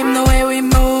 I'm the way we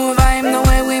move. I'm the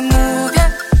way we move,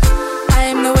 yeah.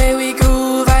 I'm the way we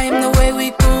groove. I'm the way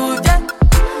we groove, yeah.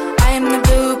 I'm the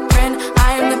blueprint.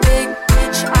 I'm the big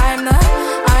bitch. I'm the.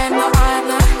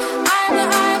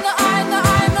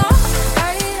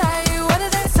 Hey, what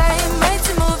did they say? Made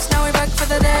some moves. Now we're back for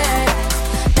the day.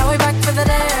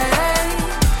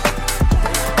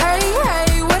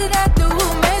 Hey, what did I do?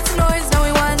 Made some noise. Now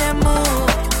we want that move.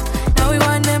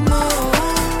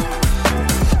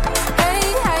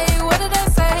 Hey, what did I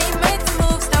say? Made some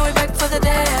moves. Now we're back for the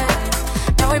day.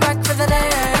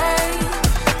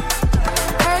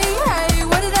 Hey,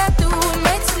 what did I do?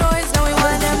 Made some noise. Now we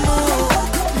want that move.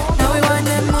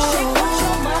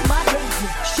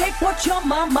 Shake what your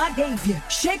mama gave you.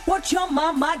 Shake what your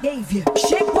mama gave you.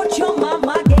 Shake what your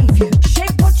mama gave you.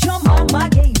 Shake what your mama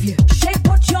gave you. Shake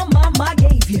what your mama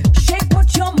gave you. Shake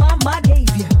what your mama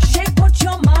gave you. Shake what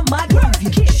your mama gave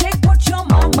you. Shake what your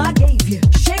mama gave you.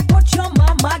 Shake what your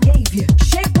mama gave you.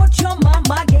 Shake what your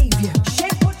mama gave you.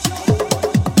 Shake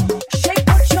what your mama gave you. Shake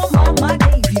what your mama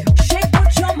gave you. Shake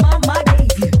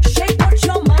what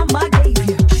your mama gave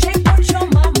you. Shake what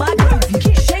your mama gave you.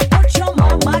 Shake what your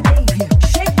mama gave you.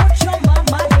 Shake what your mama gave you. Shake what your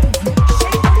mama gave you.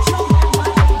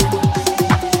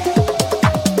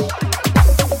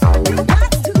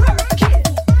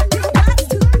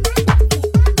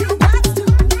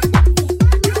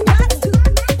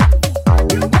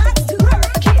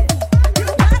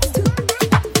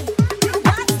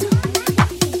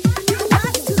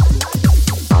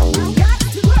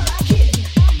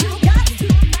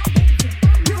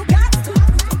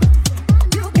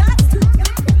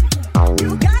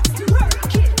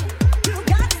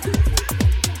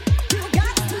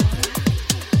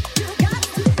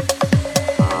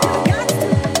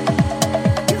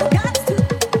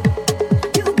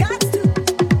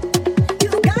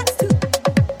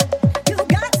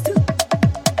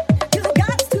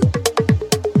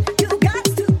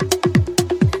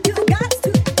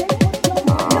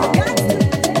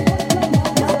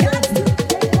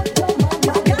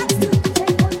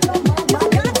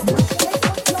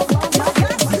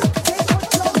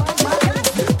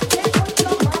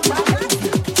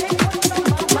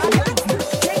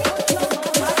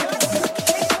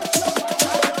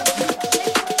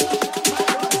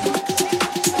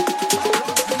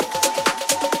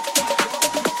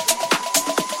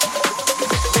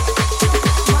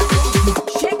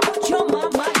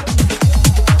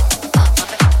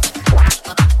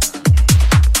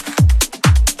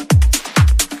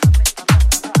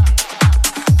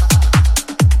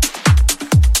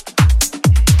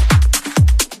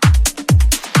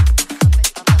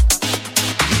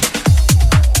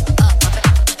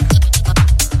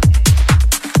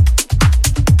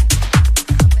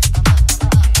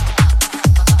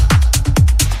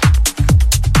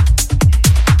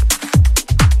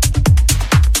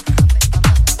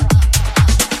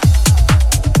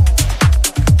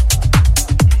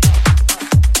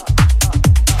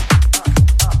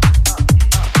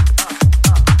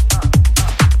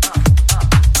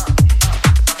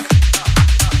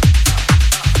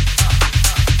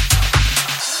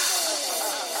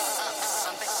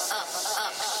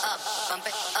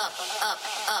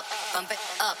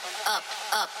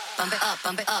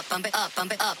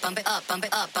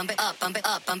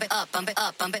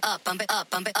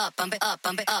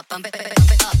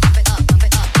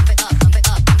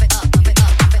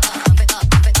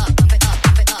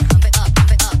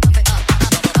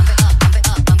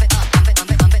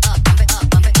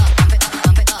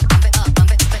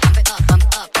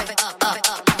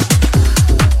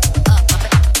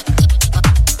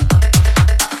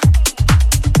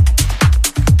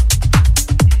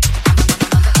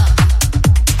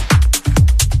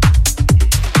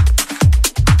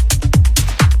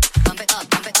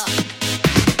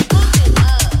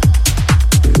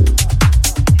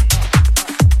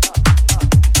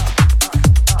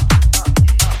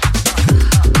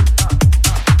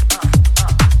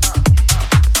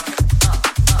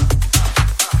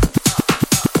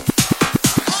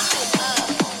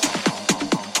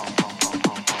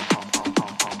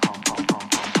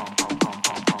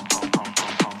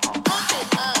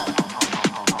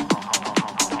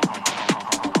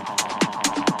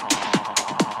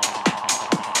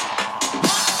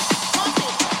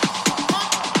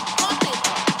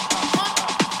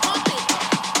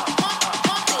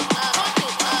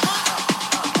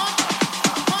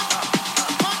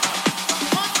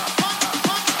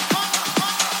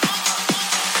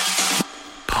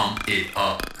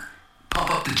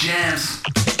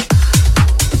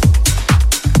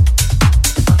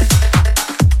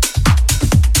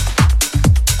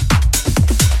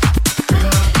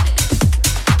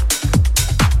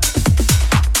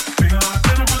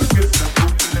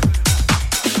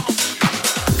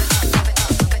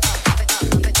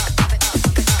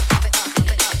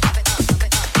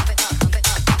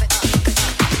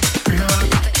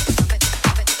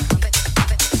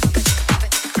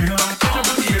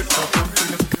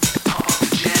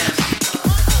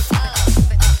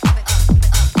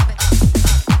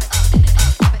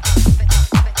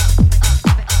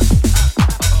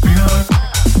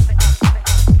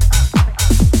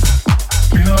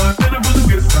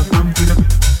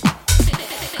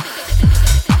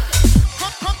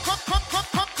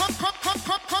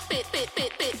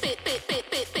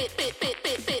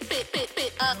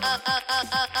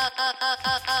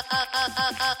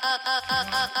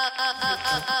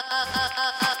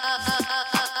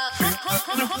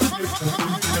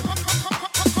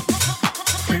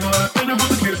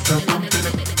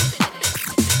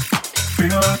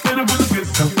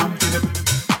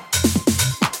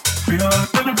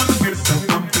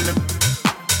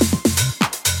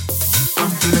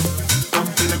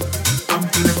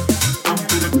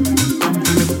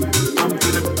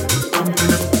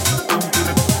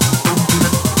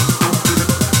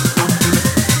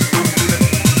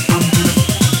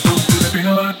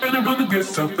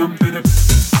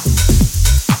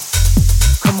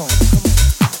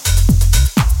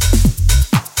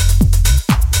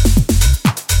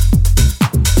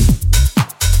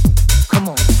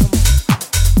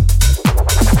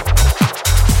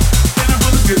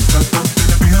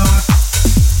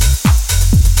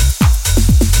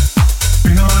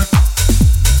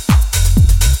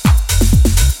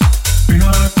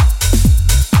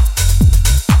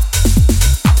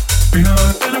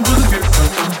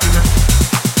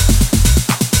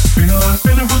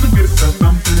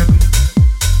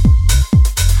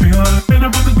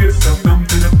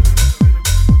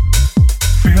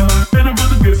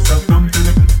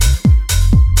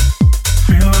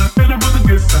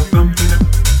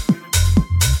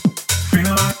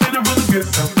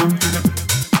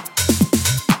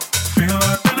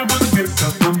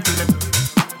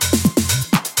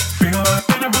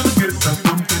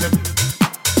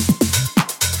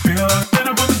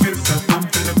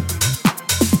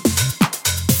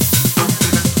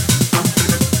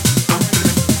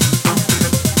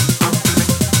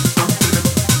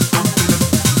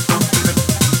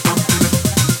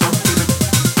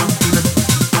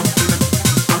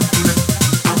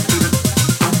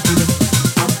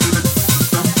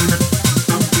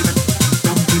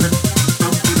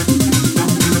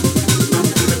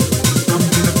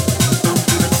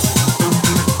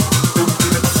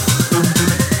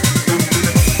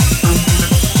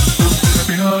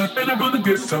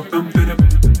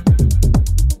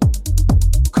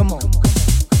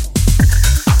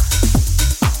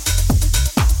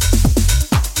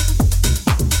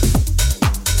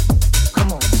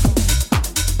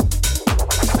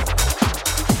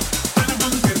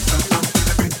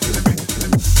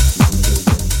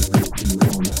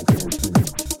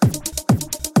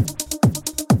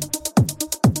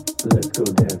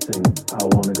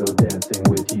 dancing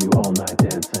with you all night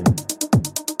dancing.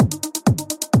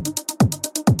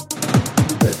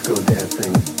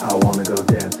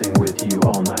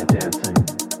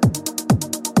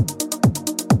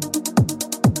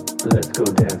 Let's go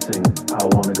dancing. I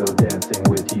wanna go dancing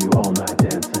with you all night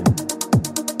dancing.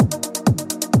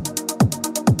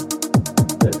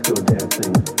 Let's go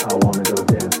dancing. I wanna go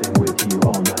dancing with you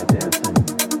all night dancing.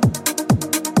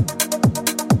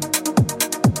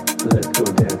 Let's go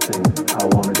dancing. I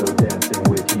wanna go dancing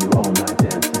with you all night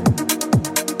dancing.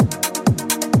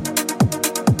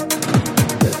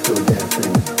 Let's go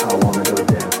dancing. I wanna go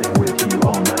dancing with you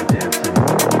all night dancing.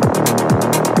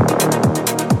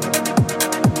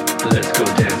 Let's go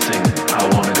dancing. I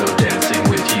wanna go dancing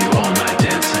with you all night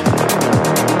dancing.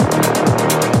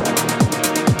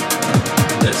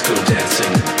 Let's go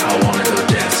dancing. I wanna go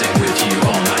dancing with you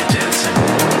all night dancing.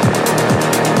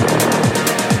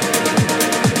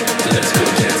 Let's go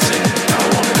dancing. I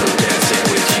wanna go dancing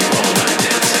with you all night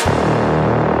dancing.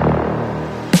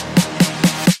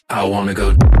 I wanna go.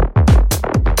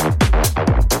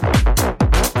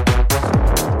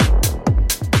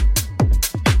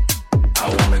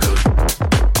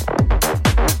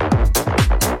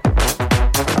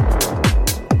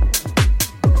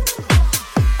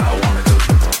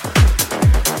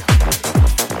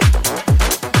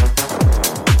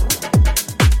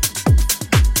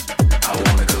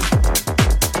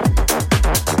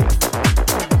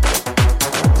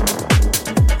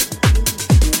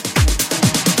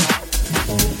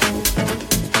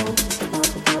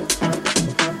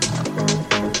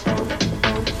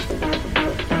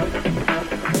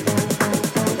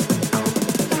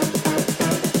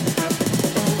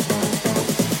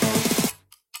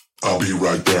 I'll be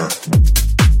right there.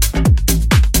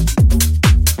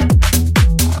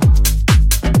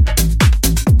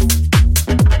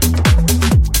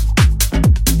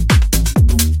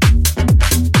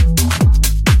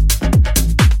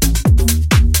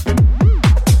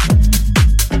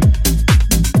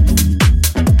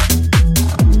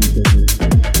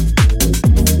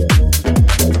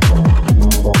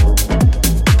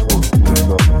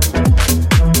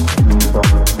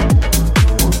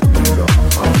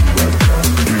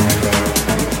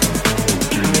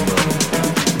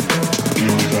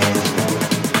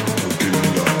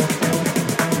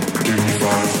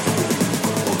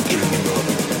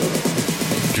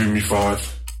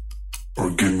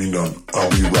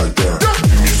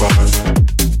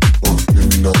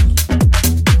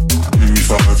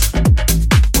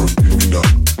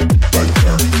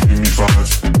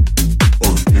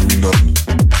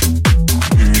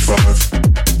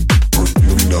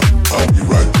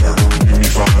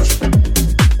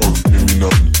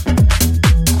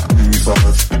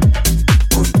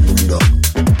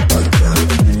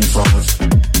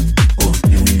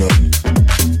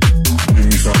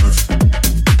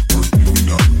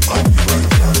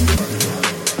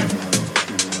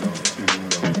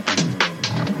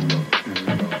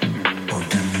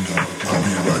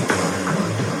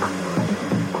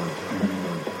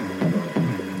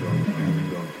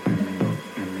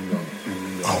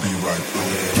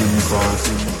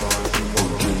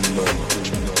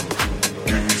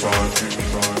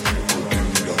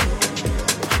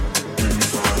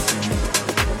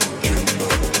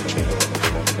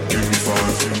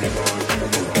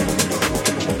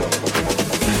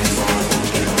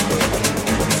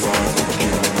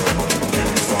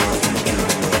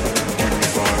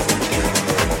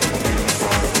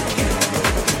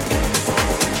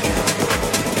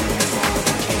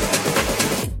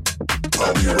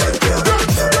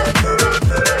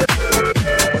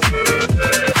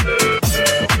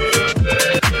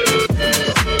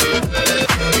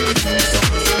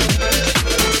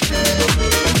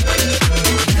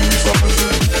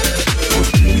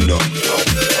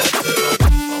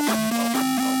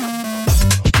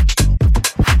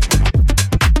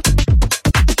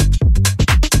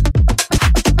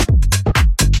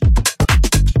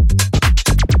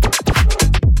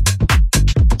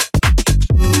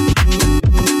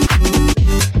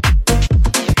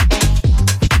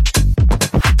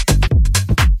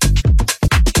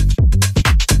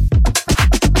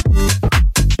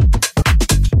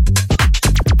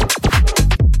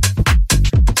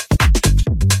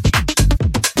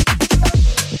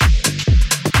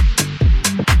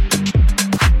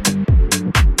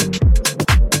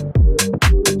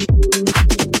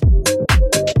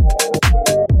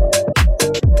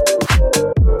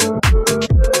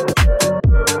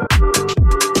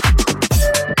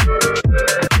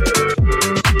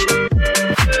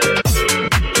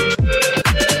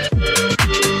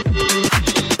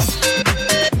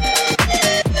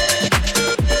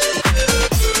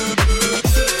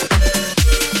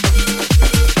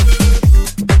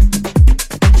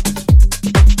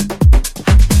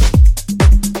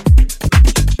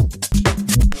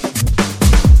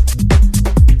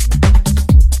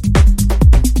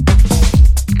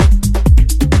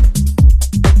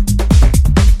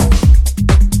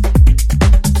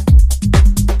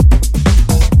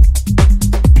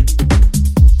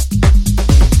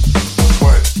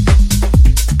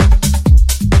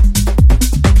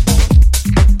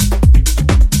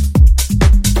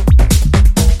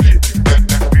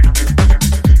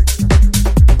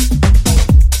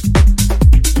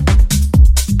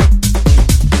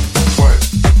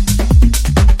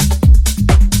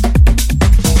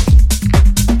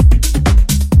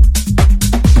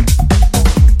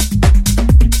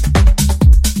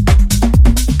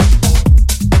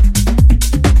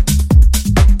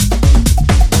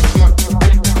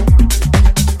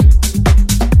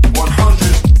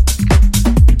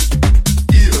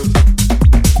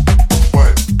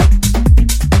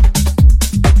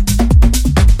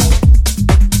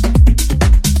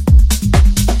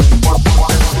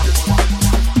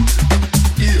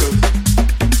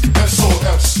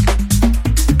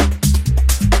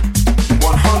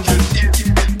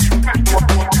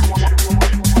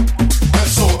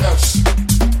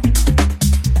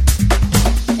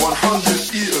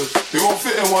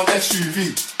 one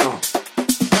SUV.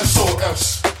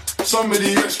 SOS.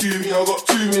 Somebody rescue me. I got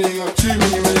too many,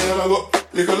 and I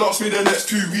got. They could last me the next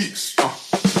 2 weeks.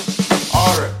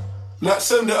 Alright. Like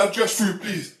send the address through,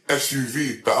 please.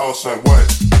 SUV, the outside white.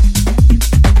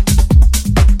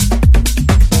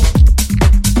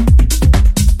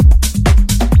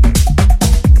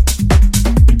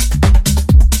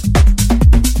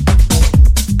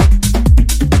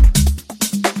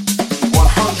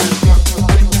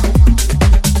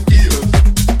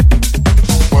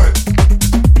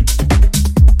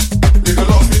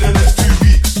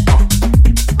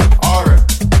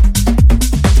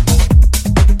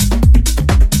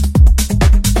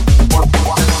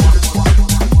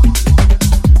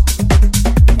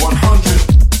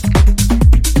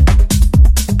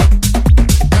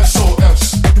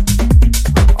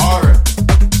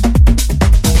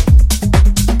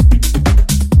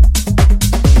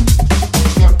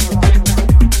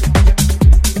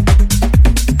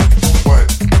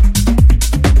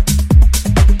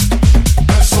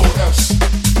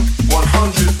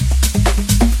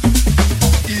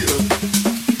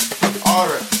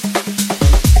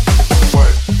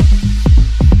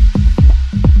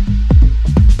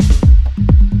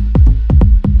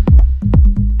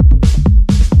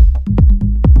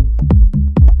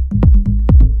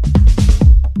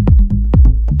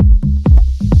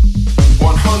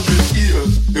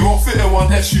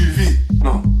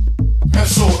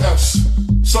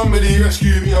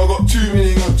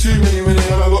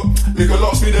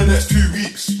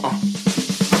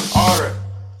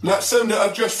 Send the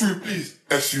address through, please.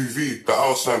 SUV, the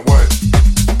outside white.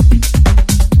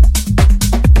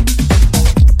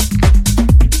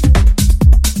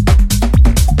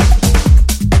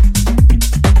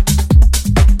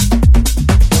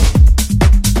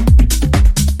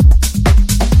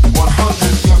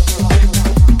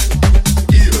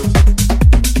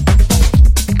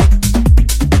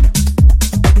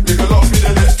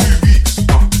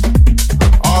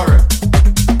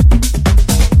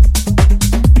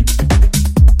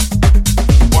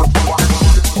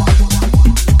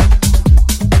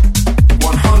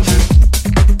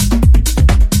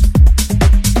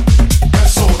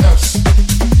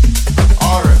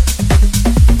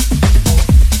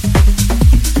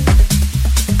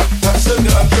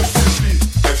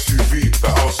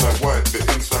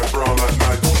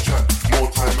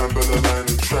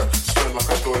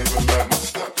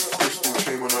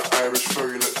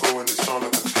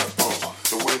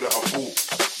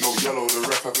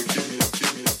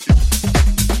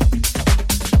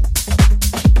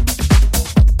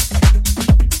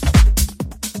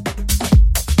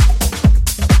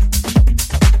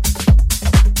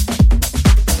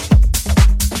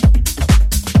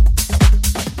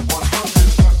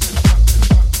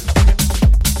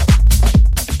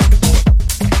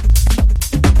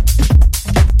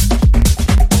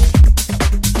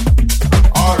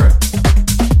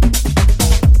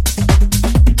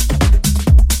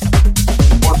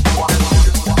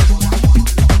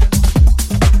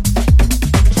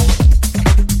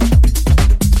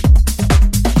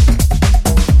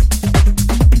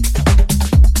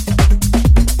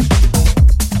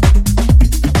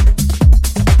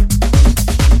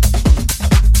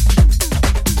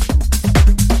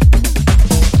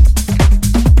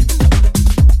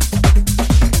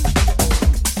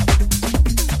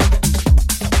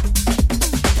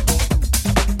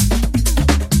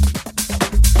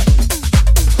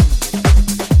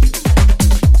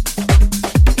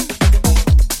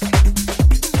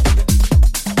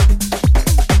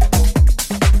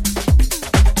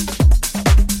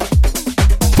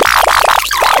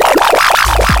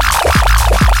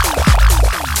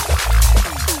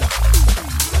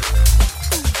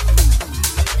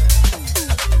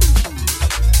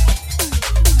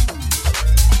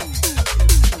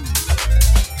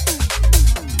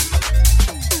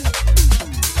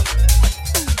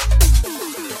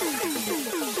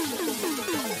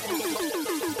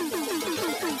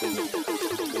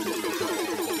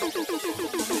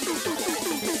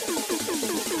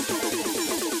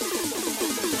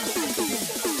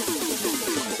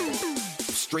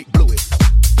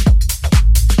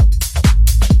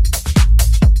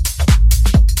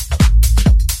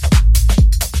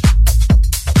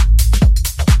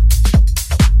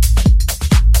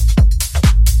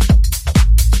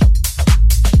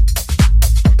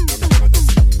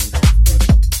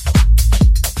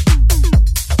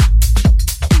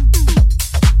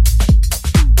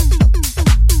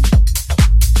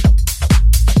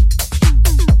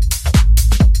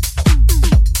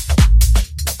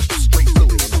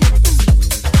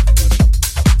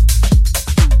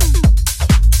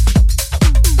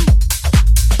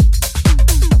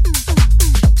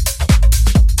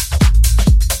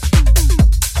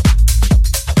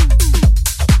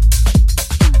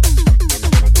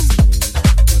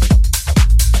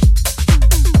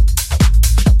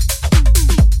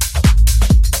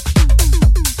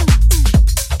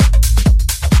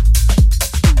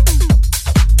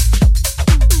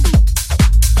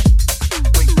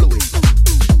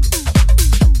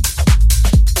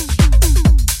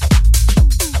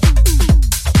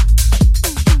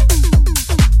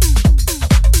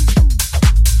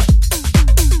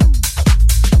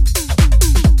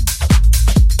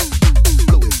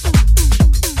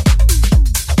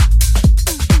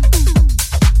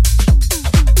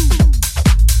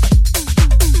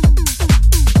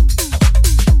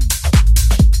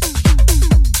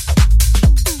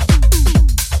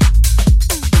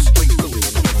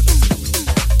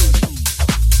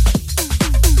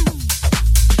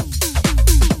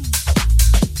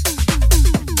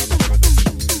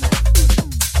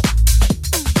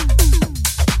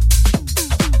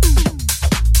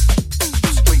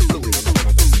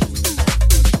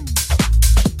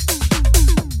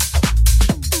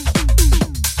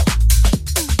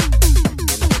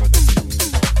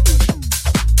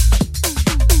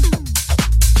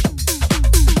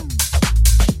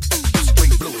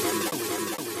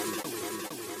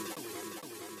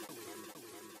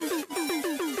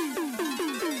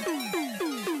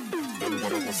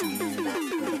 All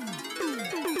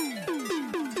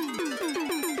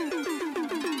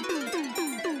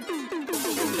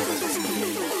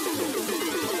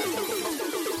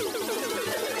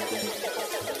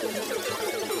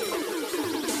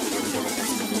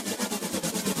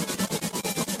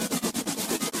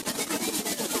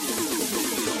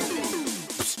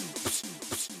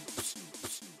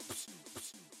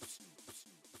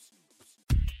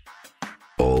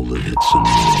the hits and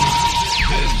more.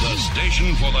 Is the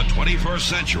station for the 21st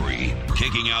century,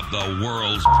 kicking out the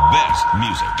world's best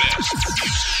music.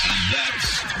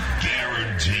 That's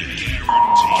guaranteed.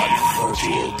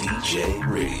 Virtual DJ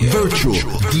Radio.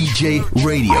 Virtual DJ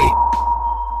Radio.